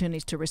for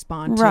opportunities to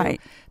respond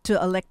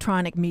to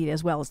electronic media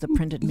as well as the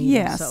printed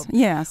media.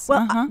 Yes.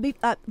 Well,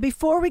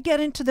 before we get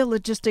into the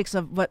logistics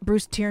of what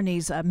Bruce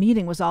Tierney's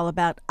meeting was all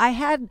about, I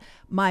had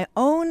my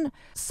own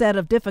set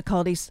of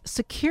difficulties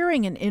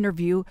securing an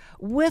interview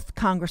with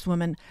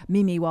Congresswoman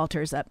Mimi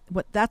Walters.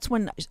 That's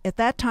when, at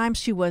that time,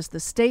 she was the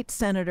state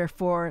senator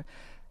for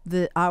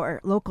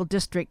our local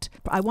district.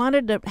 I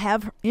wanted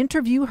to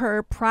interview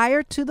her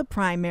prior to the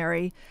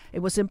primary. It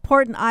was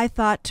important, I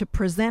thought, to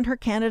present her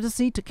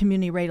candidacy to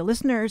community radio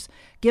listeners,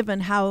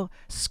 given how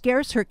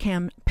scarce her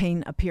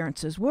campaign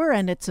appearances were,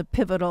 and it's a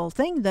pivotal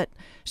thing that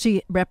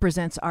she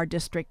represents our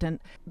district, and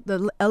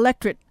the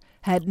electorate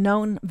had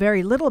known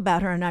very little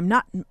about her, and I'm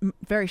not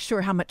very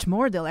sure how much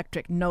more the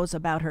electorate knows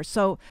about her.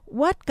 So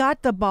what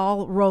got the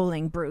ball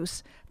rolling,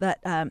 Bruce, that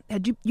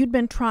you'd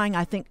been trying,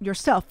 I think,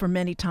 yourself for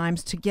many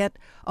times to get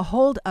a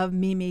hold of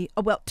Mimi?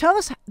 Well, tell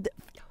us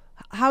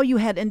how you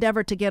had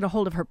endeavored to get a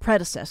hold of her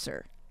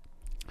predecessor,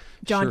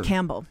 John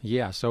Campbell.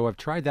 Yeah, so I've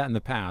tried that in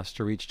the past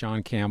to reach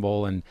John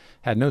Campbell and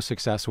had no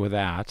success with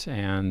that.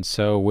 And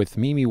so with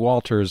Mimi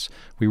Walters,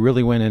 we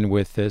really went in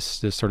with this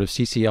sort of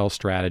CCL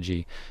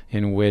strategy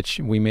in which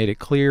we made it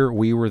clear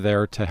we were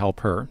there to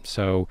help her.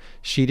 So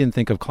she didn't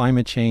think of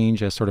climate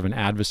change as sort of an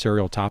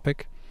adversarial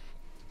topic.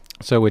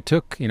 So it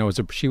took,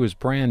 she was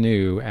brand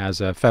new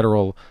as a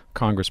federal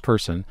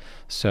congressperson.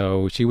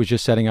 So she was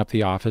just setting up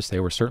the office. They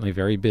were certainly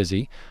very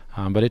busy.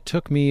 But it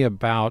took me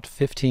about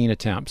 15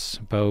 attempts,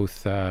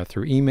 both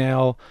through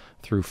email,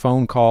 through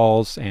phone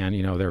calls. And,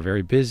 they're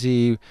very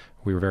busy.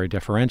 We were very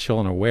deferential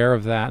and aware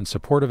of that and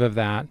supportive of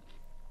that.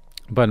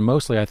 But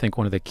mostly, I think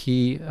one of the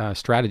key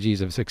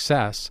strategies of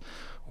success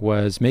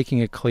was making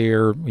it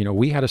clear,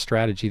 we had a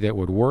strategy that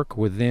would work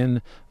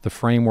within the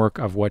framework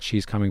of what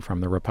she's coming from,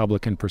 the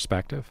Republican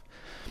perspective.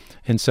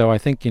 And so I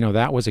think,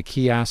 that was a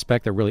key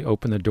aspect that really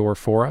opened the door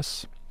for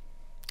us.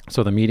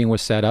 So the meeting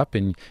was set up,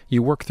 and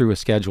you work through a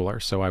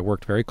scheduler. So I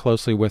worked very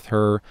closely with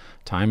her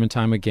time and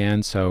time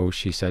again. So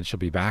she said she'll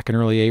be back in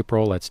early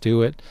April. Let's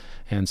do it.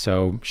 And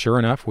so sure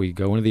enough, we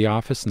go into the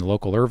office, in the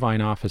local Irvine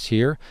office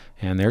here,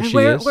 and there she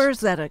is. Where is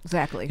that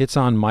exactly? It's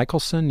on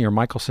Michelson, near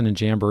Michelson and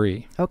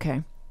Jamboree.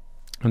 Okay.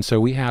 And so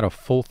we had a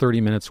full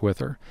 30 minutes with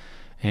her.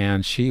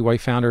 And I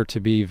found her to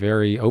be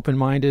very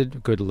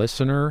open-minded, good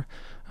listener.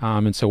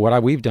 And so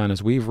what we've done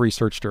is we've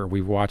researched her.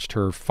 We've watched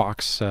her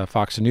Fox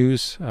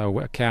News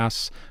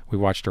casts. We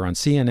watched her on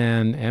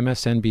CNN,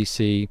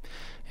 MSNBC,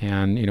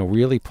 and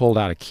really pulled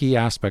out a key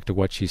aspect of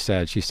what she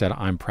said. She said,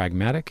 "I'm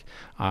pragmatic.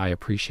 I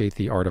appreciate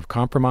the art of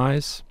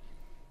compromise,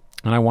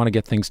 and I want to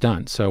get things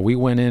done." So we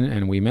went in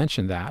and we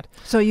mentioned that.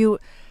 So you,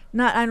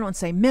 I don't want to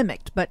say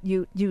mimicked, but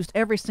you used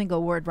every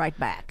single word right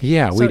back.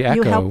 Yeah, so we'd echo.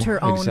 You helped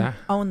her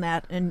own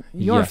that in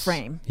your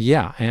frame.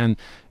 Yeah, and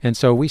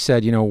so we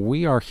said,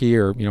 we are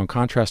here, in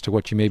contrast to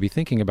what you may be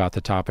thinking about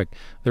the topic,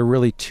 there are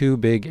really two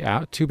big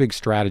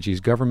strategies,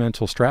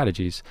 governmental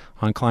strategies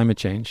on climate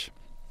change.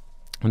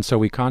 And so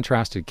we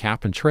contrasted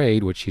cap and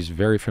trade, which she's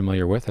very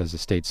familiar with as a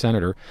state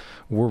senator,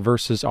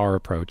 versus our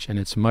approach. And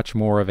it's much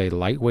more of a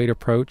lightweight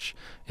approach.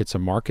 It's a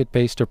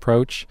market-based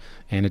approach,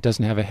 and it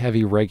doesn't have a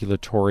heavy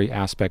regulatory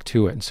aspect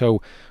to it. And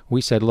so we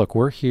said, look,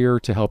 we're here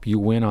to help you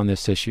win on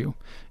this issue.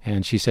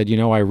 And she said,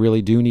 I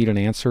really do need an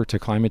answer to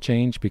climate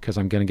change because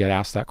I'm going to get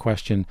asked that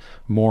question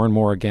more and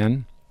more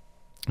again.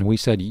 And we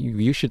said,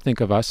 you should think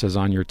of us as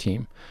on your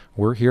team.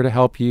 We're here to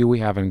help you.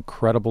 We have an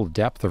incredible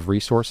depth of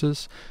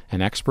resources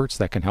and experts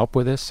that can help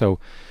with this. So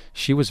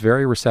she was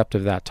very receptive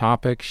to that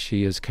topic.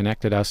 She has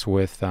connected us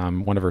with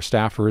one of her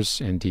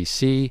staffers in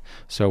D.C.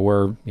 So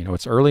we're,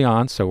 it's early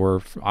on, so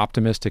we're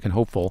optimistic and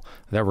hopeful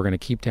that we're going to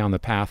keep down the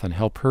path and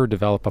help her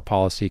develop a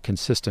policy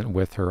consistent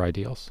with her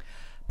ideals.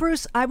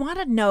 Bruce, I want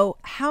to know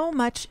how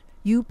much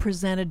you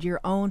presented your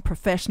own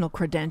professional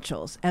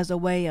credentials as a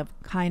way of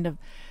kind of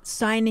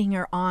signing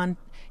her on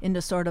into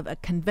sort of a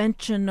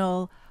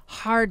conventional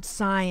hard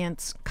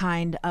science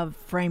kind of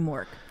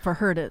framework for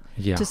her to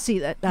see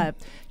that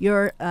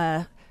you're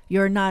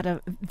not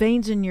a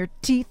veins in your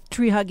teeth,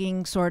 tree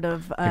hugging sort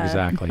of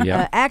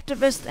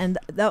activist, and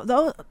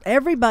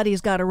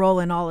everybody's got a role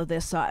in all of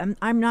this. So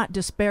I'm not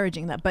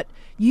disparaging that, but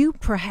you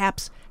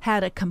perhaps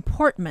had a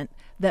comportment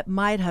that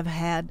might have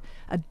had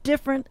a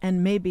different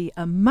and maybe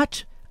a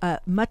much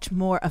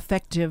more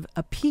effective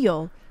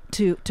appeal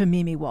to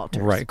Mimi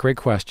Walters. Right, great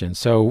question.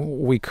 So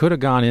we could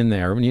have gone in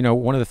there.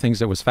 One of the things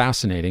that was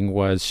fascinating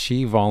was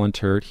she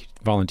volunteered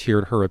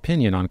her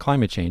opinion on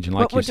climate change. And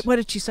what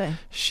did she say?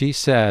 She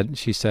said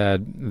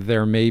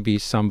there may be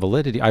some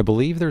validity. I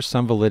believe there's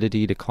some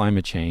validity to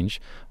climate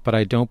change, but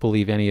I don't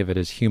believe any of it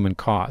is human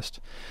caused.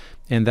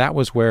 And that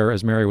was where,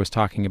 as Mary was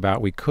talking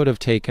about, we could have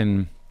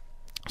taken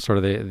sort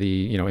of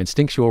the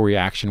instinctual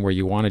reaction where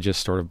you want to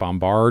just sort of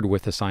bombard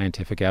with the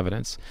scientific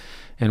evidence.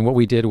 And what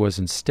we did was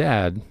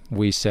instead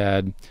we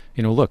said,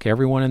 look,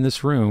 everyone in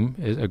this room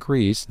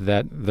agrees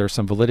that there's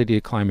some validity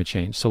to climate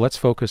change. So let's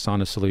focus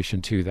on a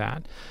solution to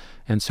that.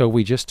 And so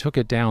we just took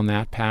it down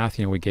that path.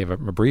 We gave a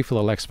brief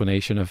little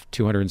explanation of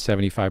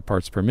 275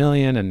 parts per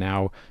million, and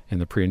now in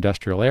the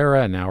pre-industrial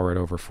era, and now we're at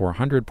over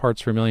 400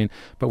 parts per million.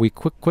 But we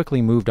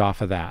quickly moved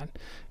off of that.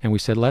 And we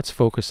said, let's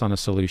focus on a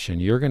solution.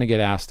 You're going to get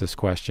asked this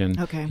question.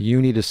 Okay.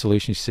 You need a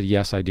solution. She said,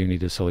 yes, I do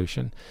need a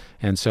solution.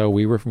 And so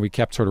we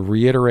kept sort of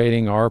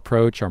reiterating our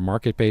approach, our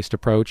market-based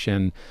approach.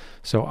 And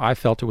so I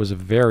felt it was a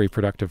very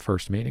productive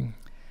first meeting.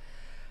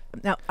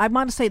 Now, I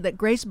want to say that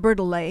Grace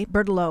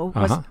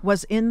Berthelot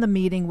was in the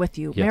meeting with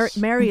you. Yes.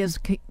 Mary is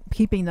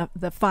keeping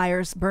the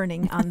fires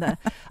burning on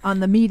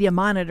the media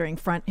monitoring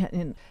front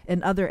in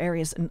other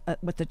areas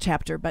with the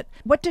chapter. But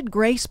what did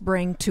Grace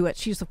bring to it?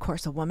 She's, of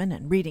course, a woman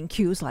and reading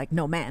cues like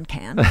no man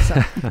can.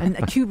 So,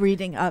 and cue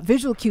reading,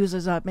 visual cues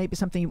is maybe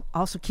something you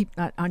also keep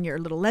on your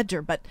little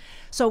ledger. But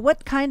so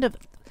what kind of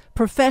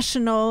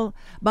professional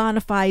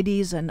bona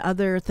fides and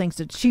other things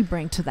that she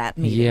bring to that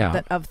meeting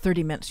of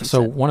 30 minutes?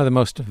 So one of the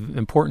most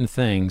important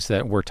things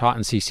that we're taught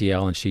in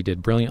CCL, and she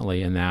did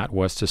brilliantly in that,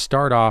 was to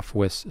start off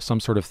with some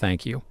sort of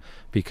thank you.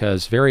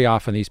 Because very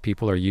often these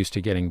people are used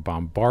to getting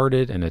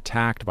bombarded and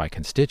attacked by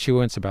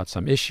constituents about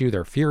some issue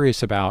they're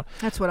furious about.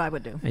 That's what I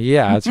would do.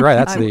 Yeah, that's right.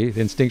 That's the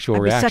instinctual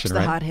reaction, such the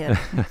right?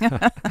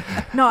 hothead.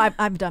 No,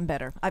 I've done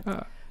better.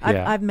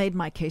 I've made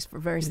my case for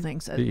various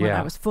things when Yeah.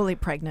 I was fully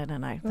pregnant,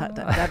 and I thought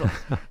that'll.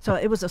 So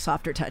it was a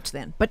softer touch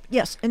then. But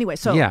yes, anyway,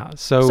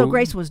 so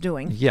Grace was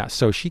doing. Yeah,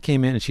 so she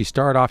came in and she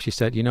started off, she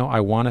said, I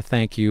want to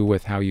thank you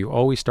with how you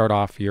always start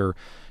off your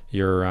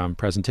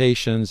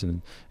presentations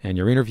and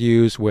your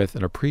interviews with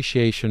an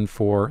appreciation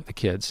for the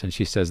kids. And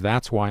she says,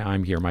 that's why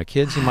I'm here, my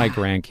kids and my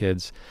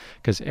grandkids,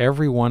 because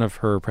every one of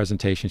her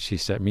presentations, she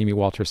said, Mimi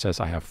Walters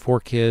says, I have 4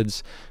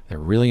 kids. They're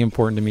really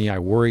important to me. I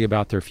worry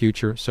about their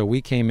future. So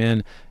we came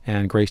in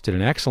and Grace did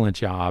an excellent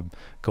job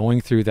going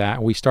through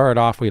that. We started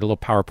off, we had a little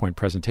PowerPoint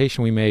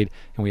presentation we made,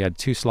 and we had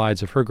 2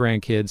 slides of her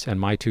grandkids and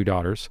my 2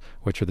 daughters,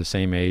 which are the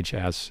same age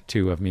as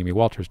 2 of Mimi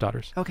Walters'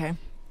 daughters. Okay.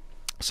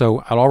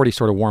 So I'd already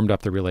sort of warmed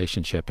up the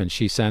relationship, and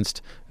she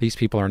sensed these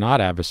people are not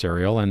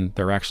adversarial, and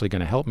they're actually going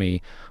to help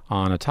me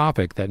on a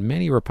topic that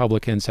many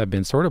Republicans have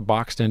been sort of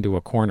boxed into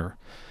a corner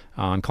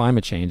on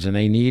climate change, and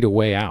they need a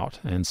way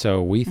out. And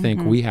so we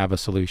think we have a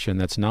solution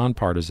that's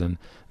nonpartisan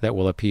that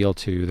will appeal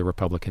to the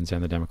Republicans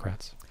and the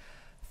Democrats.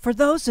 For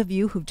those of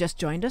you who've just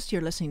joined us,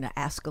 you're listening to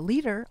Ask a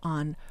Leader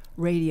on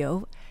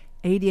radio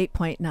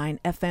 88.9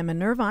 FM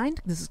in Irvine.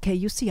 This is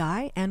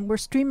KUCI, and we're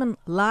streaming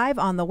live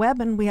on the web,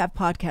 and we have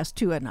podcasts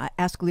too at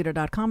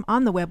askleader.com.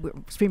 On the web, we're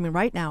streaming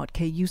right now at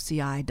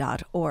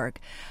kuci.org.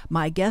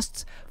 My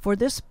guests for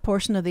this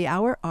portion of the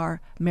hour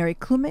are Mary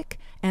Klumick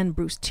and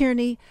Bruce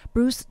Tierney.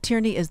 Bruce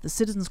Tierney is the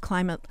Citizens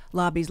Climate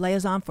Lobby's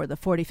liaison for the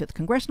 45th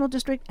Congressional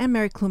District, and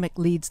Mary Klumick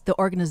leads the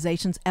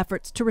organization's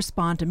efforts to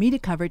respond to media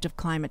coverage of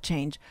climate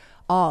change,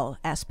 all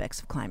aspects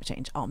of climate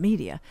change, all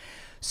media.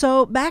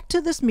 So back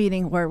to this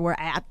meeting where we're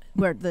at,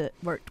 where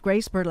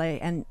Grace Burley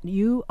and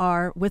you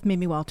are with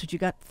Mimi Walters. You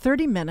got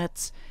 30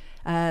 minutes.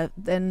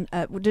 Then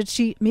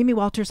did Mimi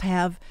Walters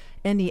have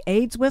any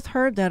aides with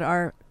her that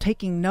are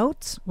taking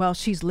notes while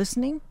she's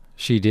listening?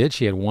 She did.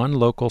 She had one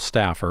local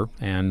staffer,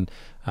 and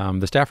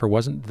the staffer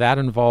wasn't that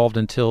involved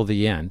until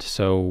the end.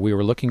 So we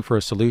were looking for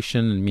a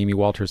solution, and Mimi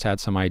Walters had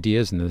some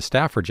ideas, and the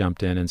staffer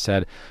jumped in and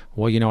said,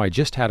 well, I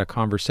just had a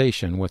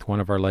conversation with one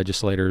of our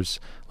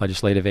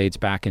legislative aides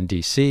back in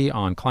D.C.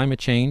 on climate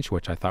change,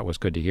 which I thought was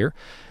good to hear.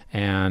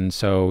 And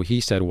so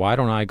he said, why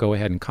don't I go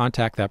ahead and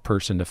contact that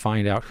person to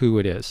find out who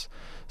it is?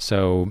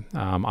 So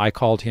I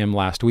called him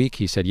last week.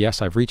 He said,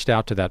 yes, I've reached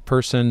out to that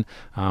person.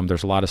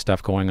 There's a lot of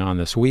stuff going on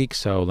this week,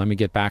 so let me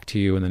get back to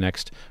you in the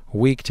next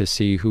week to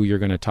see who you're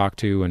going to talk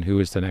to and who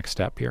is the next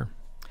step here.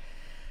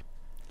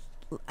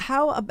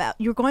 How about,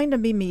 you're going to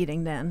be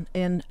meeting then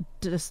in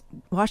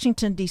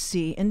Washington,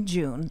 D.C. in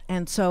June,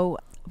 and so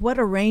what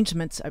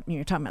arrangements,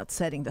 you're talking about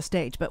setting the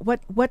stage, but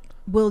what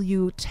will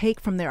you take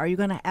from there? Are you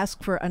going to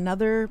ask for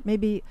another,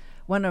 maybe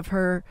one of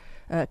her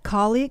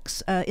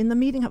colleagues in the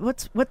meeting?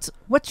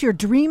 What's your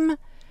dream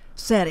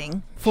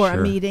setting for a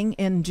meeting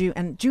in June?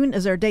 And June,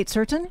 is there a date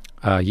certain?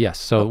 Yes.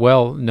 So,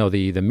 no,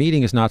 the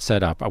meeting is not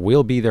set up.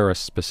 We'll be there a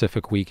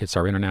specific week. It's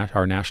our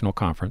national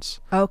conference.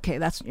 Okay,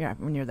 that's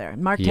when you're there.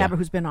 Mark Tabor,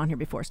 who's been on here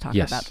before, is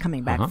talking about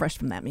coming back fresh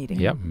from that meeting.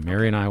 Yep,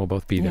 Mary and I will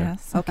both be there.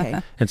 Yes.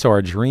 Okay. And so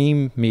our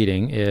dream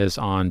meeting is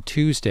on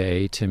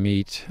Tuesday to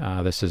meet,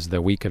 this is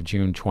the week of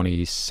June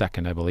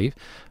 22nd, I believe.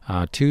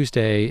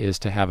 Tuesday is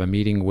to have a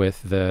meeting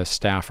with the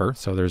staffer.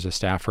 So there's a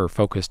staffer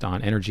focused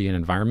on energy and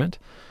environment.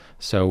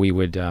 So we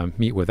would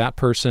meet with that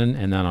person,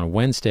 and then on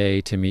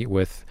Wednesday to meet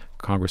with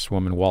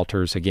Congresswoman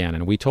Walters again.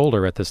 And we told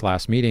her at this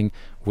last meeting,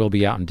 we'll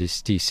be out in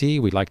D.C.,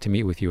 we'd like to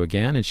meet with you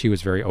again, and she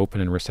was very open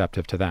and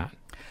receptive to that.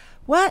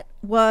 What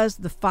was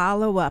the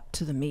follow-up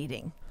to the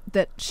meeting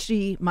that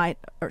she might,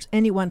 or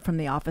anyone from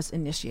the office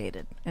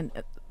initiated?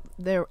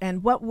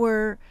 And what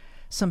were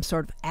some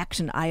sort of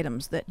action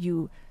items that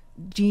you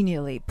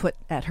genially put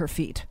at her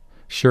feet?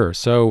 Sure.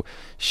 So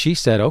she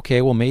said,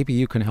 okay, well, maybe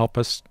you can help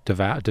us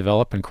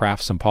develop and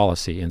craft some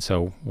policy. And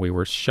so we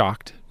were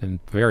shocked and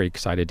very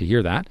excited to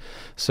hear that.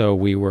 So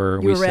we were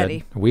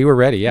ready. We were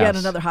ready, yes. You had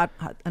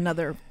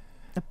another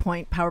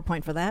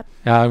PowerPoint for that?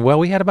 Well,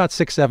 we had about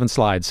 6-7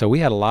 slides. So we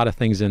had a lot of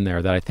things in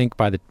there that I think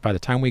by the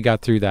time we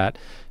got through that,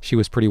 she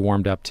was pretty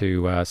warmed up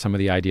to some of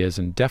the ideas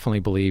and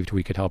definitely believed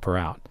we could help her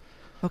out.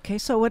 Okay,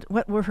 so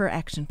what were her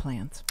action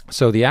plans?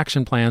 So the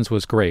action plans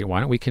was great. Why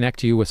don't we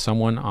connect you with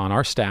someone on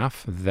our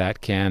staff that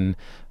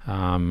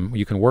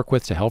you can work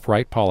with to help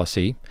write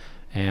policy?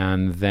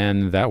 And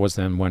then that was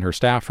then when her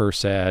staffer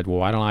said, well,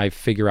 why don't I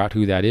figure out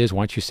who that is?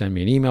 Why don't you send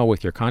me an email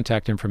with your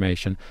contact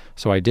information?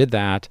 So I did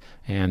that,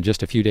 and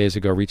just a few days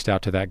ago reached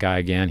out to that guy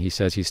again. He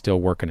says he's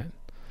still working it.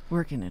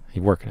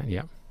 He's working it,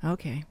 yeah.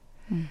 Okay.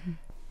 Mm-hmm.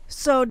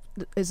 So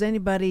is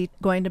anybody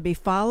going to be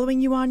following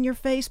you on your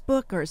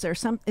Facebook, or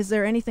is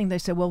there anything they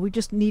say, well, we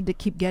just need to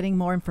keep getting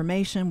more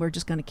information, we're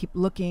just going to keep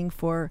looking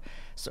for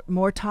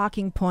more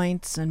talking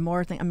points and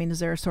more things? I mean, is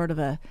there sort of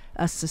a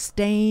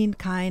sustained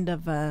kind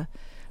of a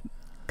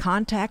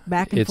contact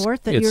back and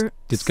forth that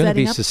it's going to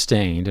be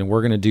sustained, and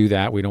we're going to do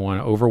that. We don't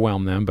want to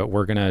overwhelm them, but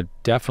we're going to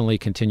definitely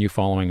continue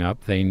following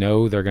up. They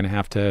know they're going to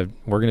have to,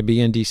 we're going to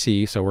be in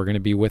D.C., so we're going to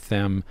be with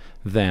them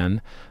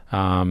then.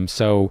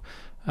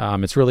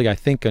 It's really, I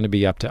think, going to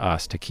be up to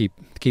us to keep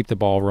the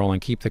ball rolling,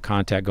 keep the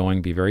contact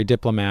going, be very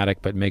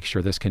diplomatic, but make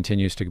sure this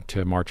continues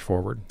to march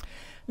forward.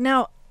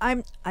 Now,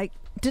 I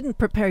didn't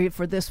prepare you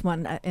for this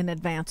one in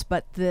advance,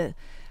 but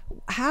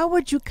how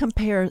would you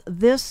compare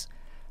this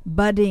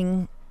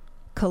budding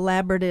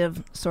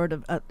collaborative sort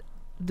of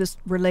this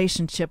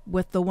relationship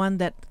with the one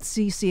that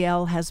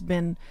CCL has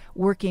been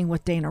working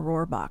with Dana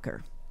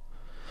Rohrabacher?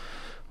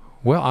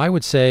 Well, I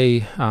would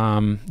say,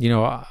 our He's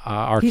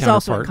counterpart.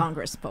 also in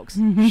Congress, folks.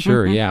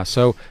 Sure, yeah.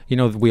 So,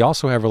 we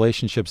also have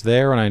relationships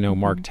there, and I know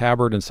Mark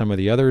Tabbert and some of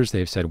the others,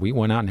 they've said we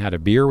went out and had a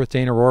beer with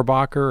Dana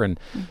Rohrabacher, and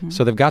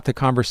so they've got the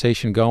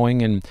conversation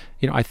going, and,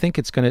 I think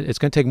it's gonna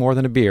take more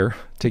than a beer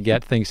to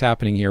get things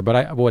happening here.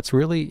 But what's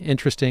really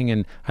interesting,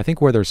 and I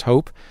think where there's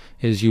hope,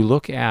 is you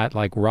look at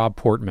like Rob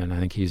Portman. I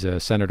think he's a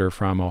senator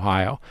from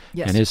Ohio,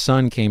 and his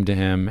son came to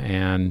him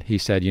and he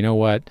said, "You know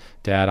what,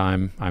 Dad,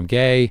 I'm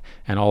gay,"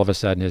 and all of a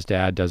sudden his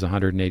dad does a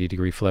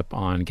 180-degree flip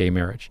on gay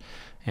marriage.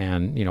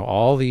 And,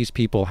 all these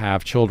people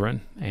have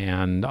children,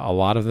 and a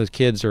lot of the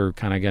kids are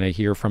kind of going to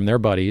hear from their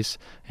buddies,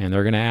 and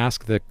they're going to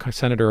ask the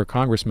senator or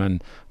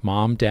congressman,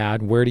 "Mom,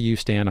 Dad, where do you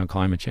stand on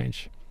climate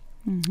change?"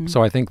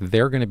 So I think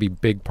they're going to be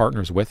big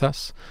partners with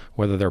us,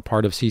 whether they're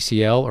part of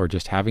CCL or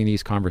just having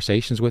these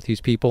conversations with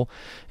these people.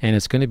 And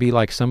it's going to be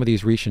like some of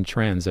these recent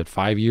trends that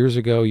 5 years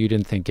ago you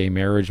didn't think gay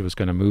marriage was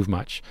going to move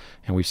much.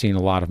 And we've seen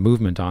a lot of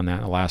movement on that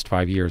in the last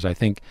 5 years. I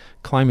think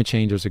climate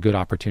change is a good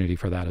opportunity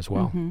for that as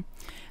well.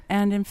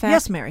 And in fact,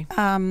 yes, Mary.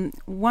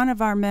 One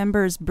of our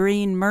members,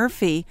 Breen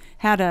Murphy,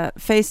 had a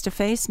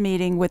face-to-face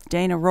meeting with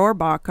Dana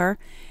Rohrabacher,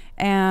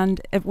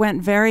 and it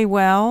went very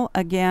well,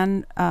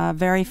 again,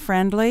 very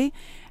friendly.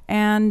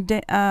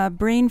 And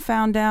Breen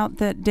found out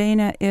that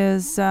Dana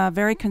is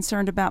very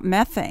concerned about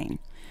methane.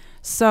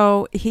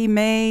 So he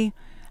may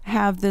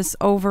have this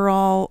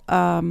overall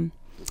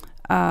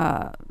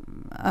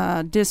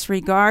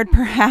disregard,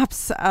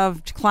 perhaps,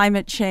 of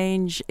climate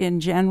change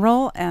in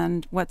general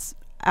and what's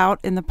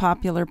out in the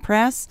popular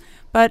press.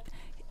 But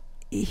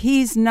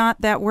he's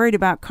not that worried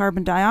about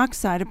carbon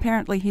dioxide.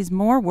 Apparently, he's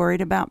more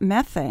worried about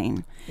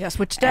methane. Yes,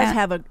 which does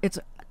have it's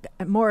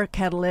a more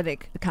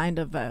catalytic kind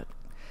of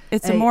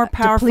it's a more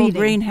powerful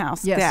depleting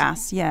greenhouse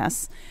gas,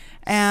 yes.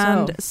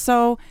 And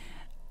so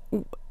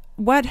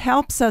what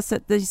helps us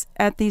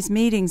at these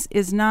meetings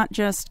is not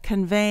just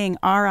conveying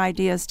our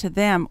ideas to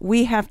them.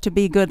 We have to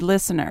be good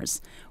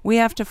listeners. We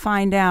have to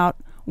find out,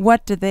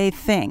 what do they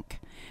think?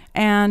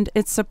 And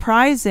it's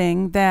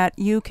surprising that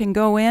you can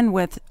go in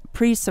with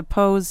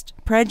presupposed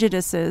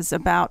prejudices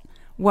about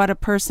what a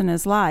person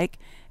is like,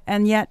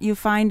 and yet you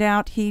find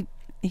out he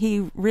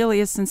really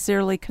is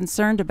sincerely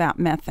concerned about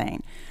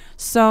methane.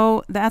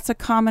 So that's a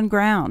common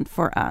ground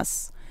for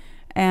us.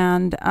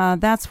 And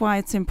that's why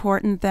it's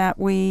important that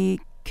we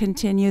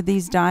continue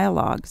these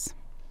dialogues.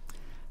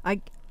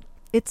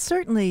 It's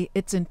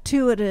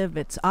intuitive,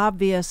 it's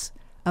obvious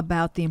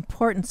about the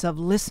importance of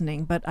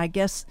listening, but I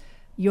guess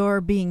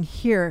your being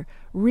here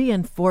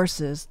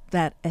reinforces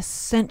that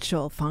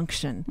essential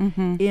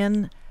function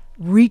in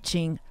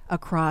reaching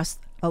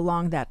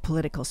along that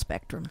political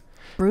spectrum.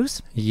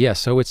 Bruce? Yes,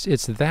 so it's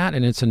that,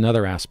 and it's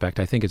another aspect.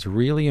 I think it's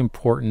really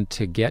important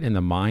to get in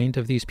the mind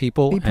of these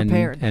people and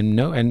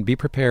be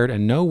prepared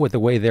and know what the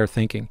way they're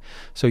thinking.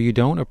 So you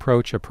don't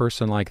approach a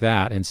person like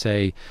that and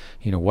say,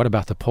 what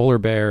about the polar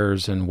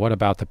bears and what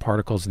about the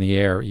particles in the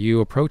air?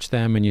 You approach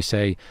them and you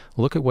say,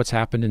 look at what's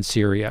happened in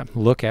Syria.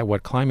 Look at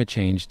what climate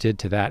change did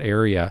to that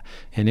area,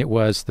 and it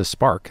was the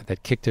spark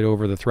that kicked it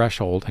over the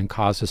threshold and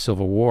caused a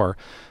civil war.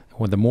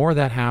 Well, the more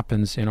that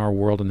happens in our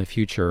world in the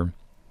future,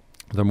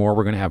 the more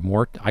we're going to have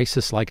more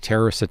ISIS-like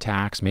terrorist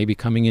attacks, maybe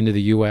coming into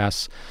the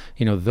U.S.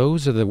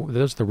 Those are the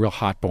real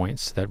hot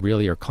points that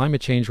really are climate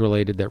change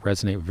related, that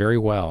resonate very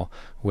well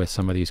with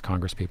some of these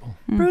Congress people.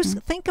 Bruce,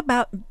 think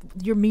about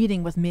your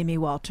meeting with Mimi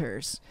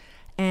Walters,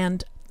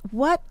 and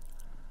what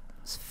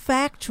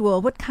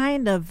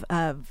kind of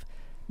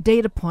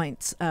data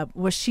points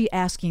was she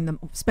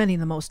spending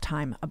the most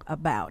time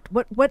about?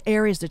 What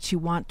areas did she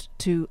want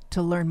to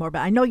learn more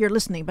about? I know you're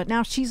listening, but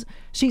now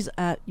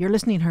you're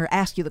listening to her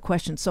ask you the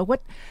question. So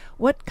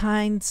what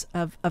kinds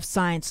of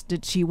science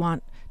did she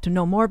want to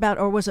know more about,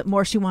 or was it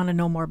more she wanted to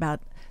know more about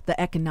the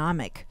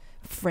economic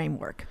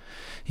framework?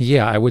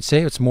 Yeah, I would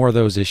say it's more of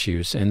those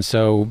issues. And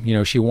so,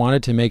 she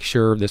wanted to make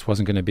sure this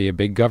wasn't going to be a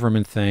big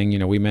government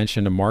thing. We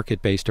mentioned a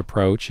market-based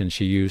approach, and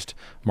she used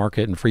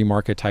market and free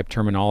market type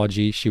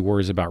terminology. She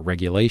worries about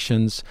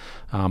regulations.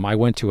 I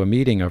went to a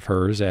meeting of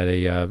hers at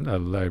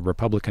a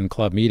Republican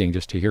club meeting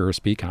just to hear her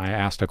speak, and I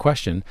asked a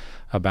question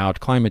about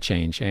climate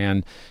change.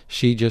 And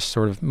she just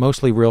sort of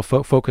mostly real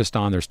focused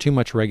on there's too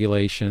much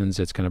regulations,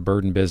 it's going to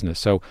burden business.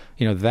 So,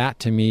 that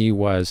to me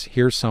was,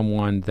 here's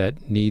someone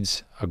that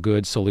needs a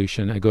good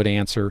solution, a good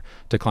answer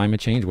to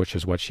climate change, which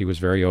is what she was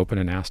very open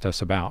and asked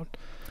us about.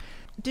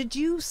 Did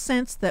you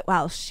sense that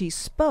while she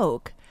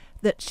spoke,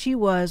 that she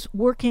was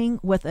working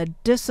with a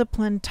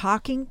disciplined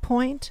talking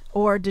point,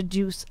 or did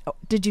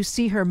you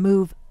see her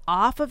move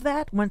off of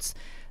that once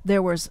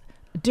there was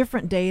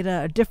different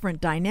data, a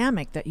different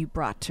dynamic that you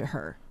brought to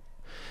her?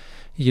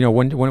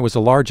 when it was a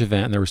large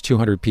event and there was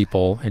 200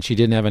 people and she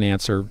didn't have an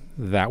answer,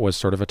 that was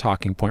sort of a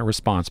talking point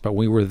response. But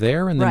we were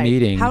there in the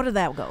meeting. How did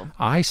that go?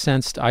 I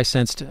sensed,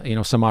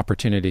 some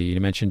opportunity.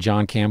 You mentioned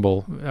John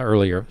Campbell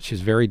earlier.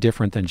 She's very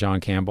different than John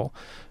Campbell.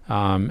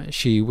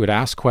 She would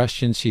ask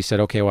questions. She said,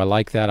 okay, well, I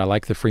like that. I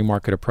like the free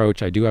market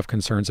approach. I do have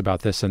concerns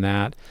about this and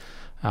that.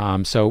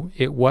 So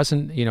it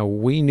wasn't,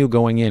 we knew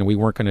going in we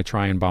weren't going to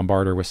try and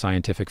bombard her with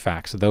scientific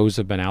facts. Those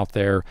have been out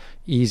there,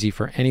 easy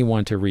for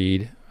anyone to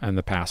read in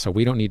the past. So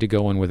we don't need to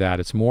go in with that.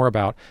 It's more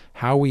about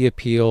how we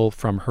appeal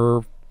from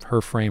her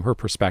frame, her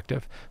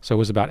perspective. So it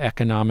was about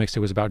economics. It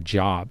was about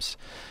jobs.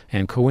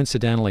 And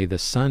coincidentally, the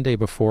Sunday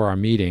before our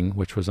meeting,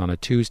 which was on a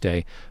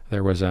Tuesday,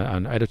 there was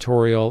an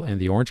editorial in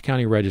the Orange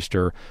County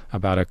Register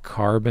about a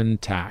carbon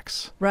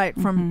tax. Right,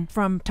 from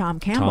Tom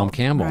Campbell. Tom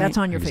Campbell. That's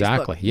on your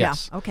exactly, Facebook.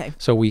 yes. Yeah, okay.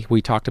 So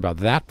we talked about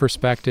that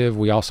perspective.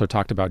 We also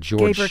talked about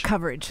George. Gave her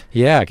coverage.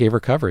 Yeah, gave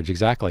her coverage,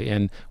 exactly.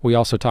 And we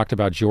also talked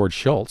about George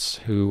Shultz,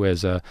 who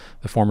is the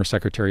former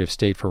Secretary of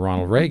State for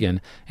Ronald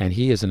Reagan, and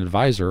he is an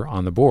advisor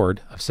on the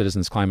board of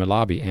Citizens Climate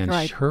Lobby. And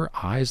her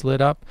eyes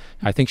lit up.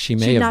 I think she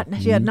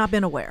had not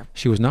been aware.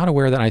 She was not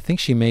aware that. I think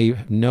she may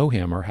know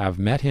him or have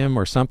met him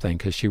or something,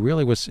 because she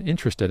really was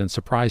interested and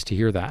surprised to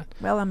hear that.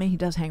 Well, I mean, he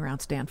does hang around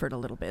Stanford a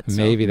little bit. So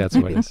maybe that's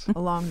what it is.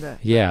 Along the...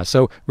 Yeah,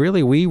 so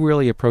we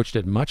really approached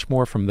it much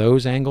more from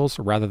those angles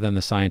rather than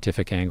the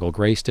scientific angle.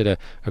 Grace did a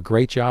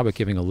great job at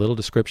giving a little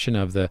description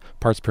of the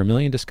parts per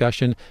million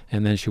discussion,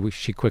 and then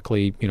she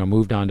quickly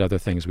moved on to other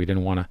things. We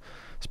didn't want to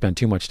spend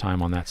too much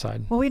time on that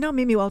side. Well, we know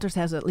Mimi Walters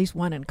has at least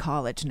one in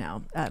college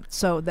now,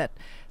 so that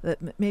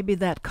maybe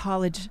that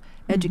college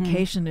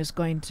education is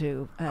going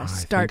to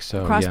start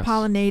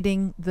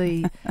cross-pollinating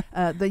the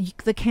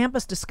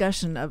campus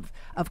discussion of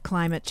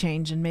climate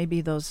change, and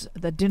maybe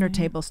the dinner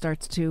table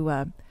starts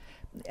to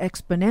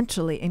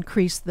exponentially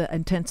increase the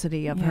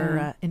intensity of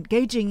her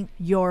engaging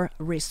your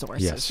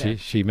resources.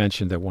 Yes, she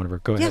mentioned that one of her.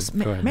 Go ahead. Yes,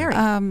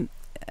 Mary.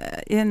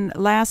 In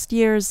last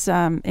year's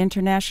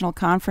international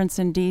conference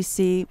in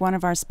D.C., one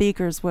of our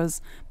speakers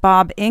was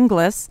Bob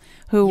Inglis,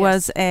 who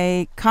was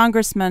a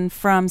congressman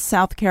from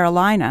South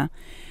Carolina.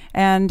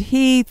 And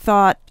he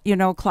thought,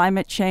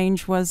 climate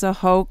change was a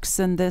hoax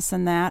and this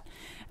and that.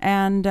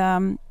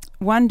 And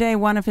one day,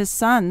 one of his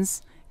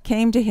sons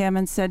came to him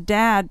and said,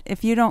 "Dad,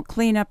 if you don't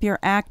clean up your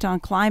act on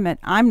climate,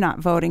 I'm not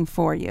voting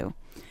for you."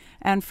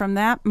 And from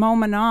that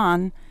moment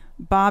on,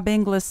 Bob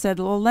Inglis said,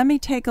 "Well, let me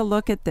take a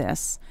look at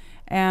this."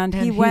 And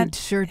he went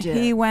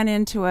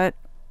into it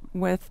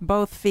with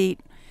both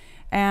feet,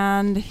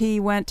 and he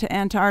went to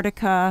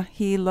Antarctica.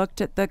 He looked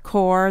at the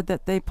core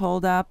that they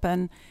pulled up,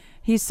 and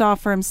he saw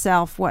for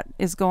himself what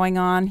is going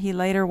on. He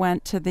later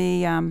went to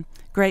the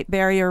Great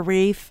Barrier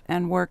Reef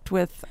and worked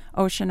with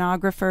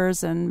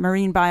oceanographers and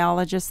marine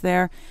biologists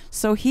there.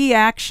 So he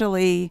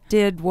actually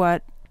did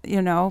what,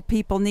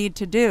 people need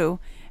to do,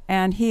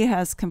 and he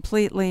has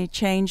completely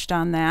changed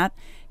on that.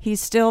 He's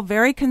still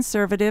very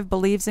conservative,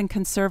 believes in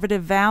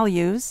conservative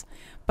values,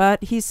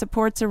 but he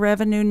supports a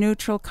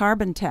revenue-neutral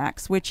carbon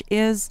tax,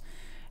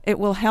 it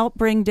will help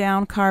bring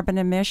down carbon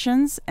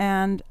emissions,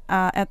 and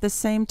at the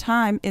same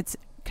time, it's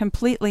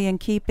completely in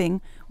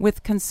keeping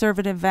with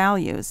conservative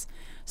values.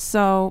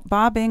 So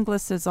Bob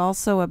Inglis is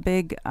also a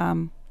big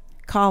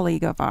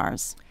colleague of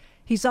ours.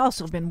 He's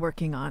also been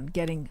working on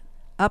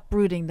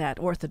uprooting that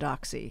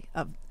orthodoxy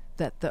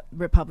that the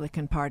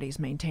Republican Party is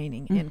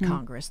maintaining in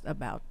Congress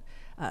about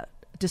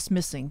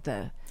dismissing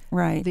the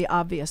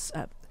obvious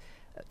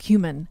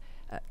human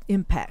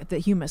impact that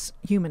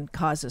human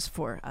causes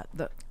for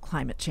the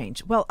climate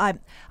change. Well, I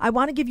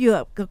want to give you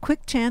a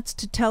quick chance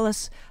to tell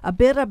us a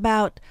bit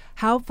about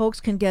how folks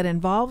can get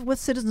involved with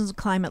Citizens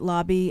Climate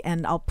Lobby,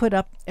 and I'll put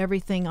up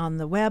everything on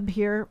the web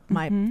here,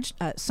 my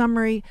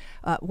summary,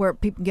 where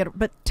people can get it.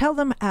 But tell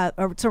them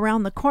it's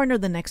around the corner,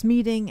 the next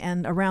meeting,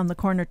 and around the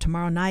corner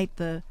tomorrow night,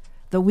 the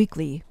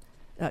weekly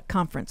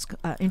conference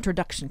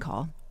introduction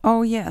call.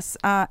 Oh, yes.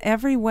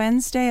 Every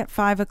Wednesday at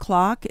 5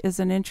 o'clock is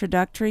an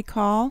introductory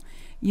call.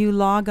 You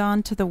log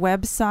on to the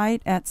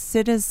website at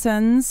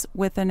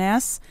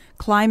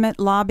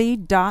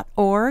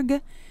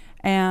climatelobby.org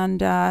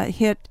and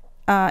hit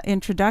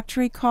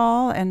introductory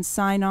call and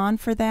sign on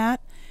for that.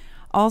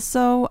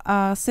 Also,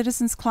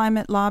 Citizens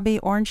Climate Lobby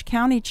Orange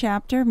County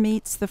chapter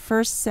meets the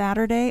first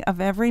Saturday of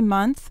every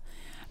month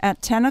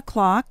at 10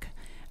 o'clock.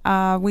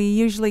 We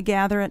usually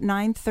gather at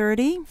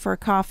 9:30 for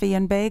coffee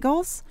and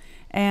bagels,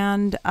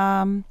 and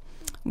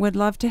would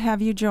love to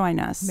have you join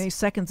us. May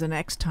 2nd's the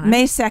next time.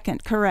 May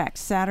 2nd, correct.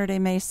 Saturday,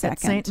 May 2nd. At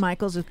St.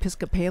 Michael's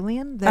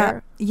Episcopalian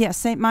there? Yes,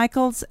 St.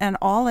 Michael's and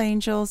All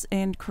Angels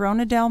in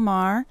Corona Del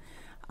Mar.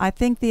 I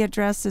think the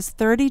address is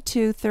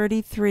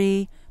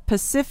 3233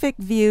 Pacific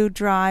View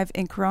Drive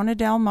in Corona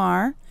Del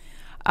Mar.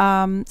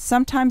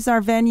 Sometimes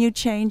our venue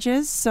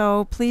changes,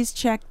 so please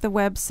check the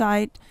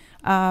website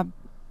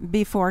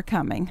before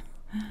coming.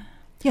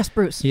 Yes,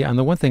 Bruce. Yeah, and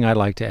the one thing I'd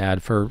like to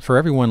add for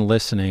everyone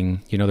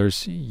listening,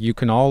 you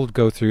can all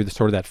go through the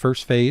sort of that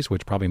first phase,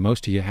 which probably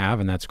most of you have,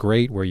 and that's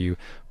great, where you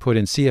put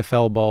in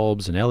CFL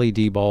bulbs and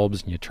LED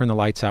bulbs and you turn the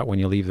lights out when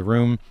you leave the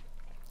room.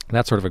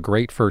 That's sort of a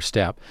great first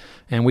step.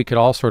 And we could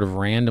all sort of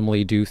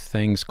randomly do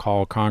things,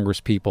 call Congress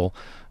people,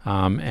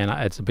 and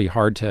it'd be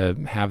hard to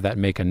have that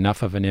make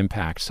enough of an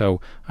impact. So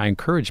I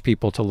encourage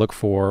people to look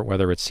for,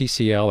 whether it's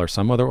CCL or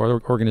some other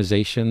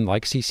organization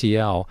like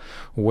CCL,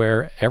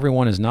 where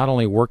everyone is not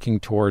only working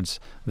towards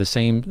the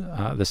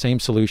same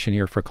solution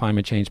here for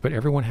climate change, but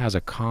everyone has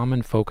a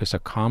common focus, a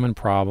common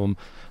problem,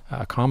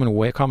 a common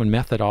way, common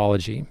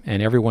methodology,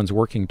 and everyone's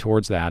working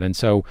towards that. And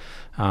so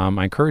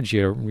I encourage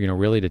you,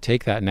 really to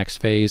take that next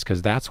phase,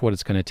 because that's what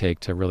it's going to take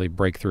to really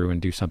break through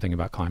and do something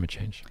about climate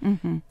change.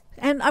 Mm-hmm.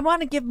 And I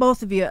want to give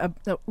both of you a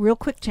real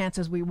quick chance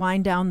as we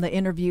wind down the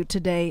interview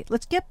today.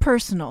 Let's get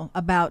personal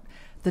about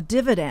the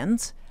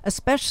dividends,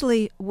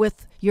 especially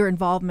with your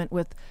involvement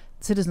with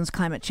Citizens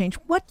Climate Change.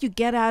 What you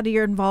get out of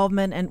your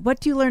involvement, and what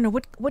do you learn, and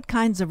what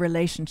kinds of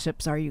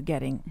relationships are you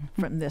getting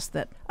from this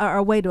that are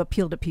a way to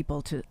appeal to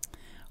people to?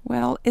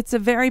 Well, it's a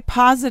very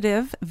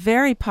positive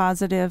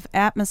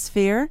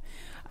atmosphere.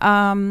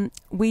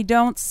 We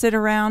don't sit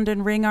around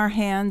and wring our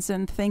hands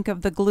and think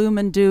of the gloom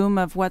and doom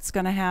of what's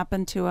going to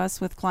happen to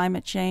us with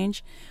climate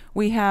change.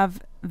 We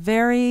have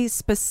very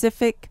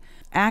specific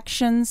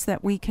actions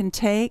that we can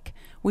take.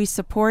 We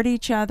support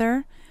each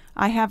other.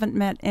 I haven't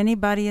met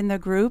anybody in the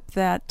group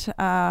that,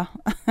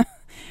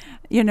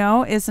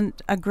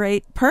 isn't a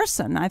great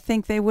person. I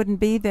think they wouldn't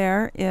be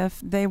there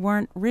if they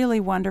weren't really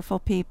wonderful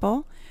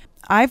people.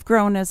 I've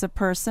grown as a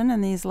person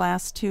in these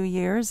last 2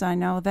 years. I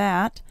know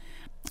that.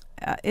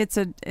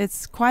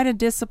 It's quite a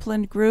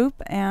disciplined group,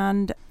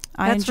 and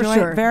I enjoy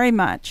it very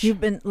much.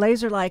 You've been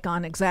laser-like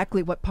on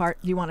exactly what part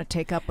you want to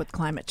take up with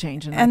climate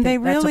change, and I they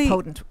think that's really a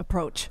potent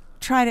approach.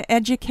 Try to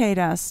educate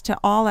us to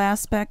all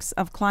aspects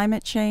of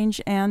climate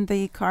change and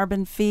the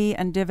carbon fee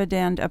and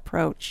dividend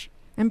approach.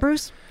 And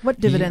Bruce, what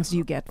dividends do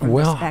you get from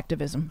this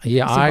activism?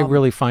 Yeah, I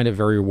really find it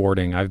very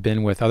rewarding. I've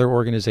been with other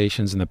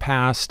organizations in the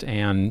past,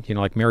 and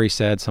like Mary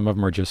said, some of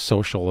them are just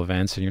social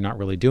events, and you're not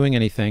really doing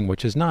anything,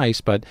 which is nice,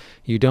 but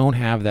you don't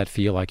have that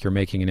feel like you're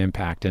making an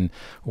impact. And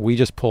we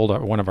just pulled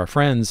one of our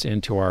friends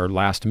into our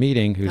last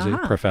meeting, who's a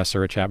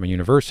professor at Chapman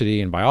University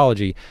in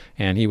biology,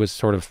 and he was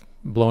sort of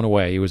blown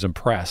away. He was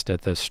impressed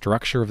at the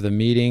structure of the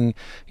meeting.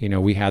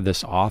 We had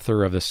this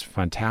author of this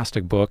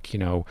fantastic book,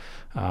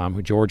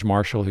 George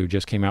Marshall, who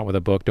just came out with a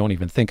book, Don't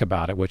Even Think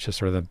About It, which is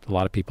sort of a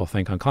lot of people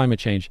think on climate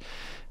change.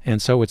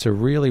 And so it's a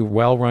really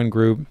well-run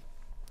group.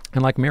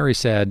 And like Mary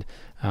said,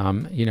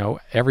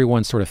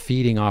 everyone's sort of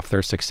feeding off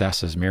their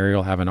successes. Mary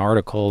will have an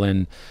article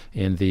in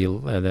the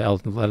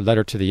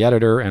letter to the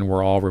editor, and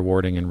we're all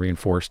rewarding and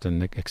reinforced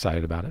and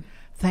excited about it.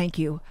 Thank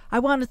you. I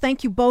want to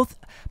thank you both,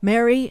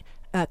 Mary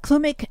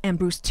Klumick and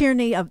Bruce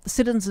Tierney of the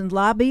Citizens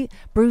Lobby.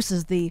 Bruce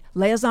is the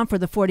liaison for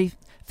the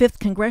 45th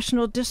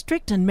Congressional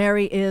District, and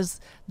Mary is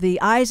the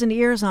eyes and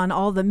ears on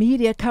all the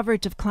media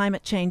coverage of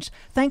climate change.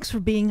 Thanks for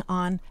being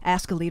on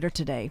Ask a Leader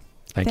today.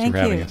 Thank you for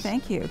having us.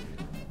 Thank you.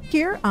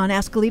 Here on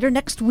Ask a Leader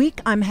next week,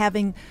 I'm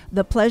having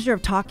the pleasure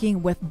of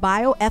talking with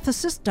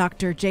bioethicist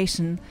Dr.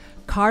 Jason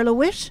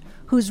Karlowicz,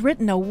 who's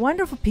written a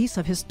wonderful piece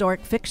of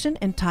historic fiction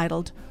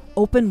entitled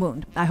Open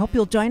Wound. I hope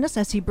you'll join us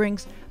as he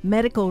brings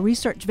medical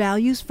research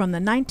values from the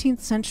 19th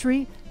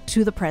century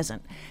to the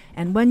present.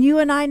 And when you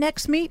and I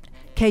next meet,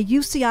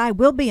 KUCI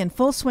will be in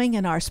full swing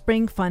in our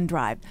spring fund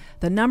drive.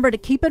 The number to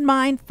keep in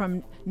mind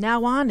from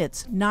now on,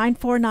 it's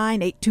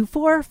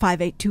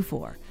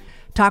 949-824-5824.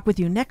 Talk with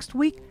you next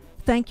week.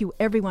 Thank you,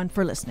 everyone,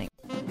 for listening.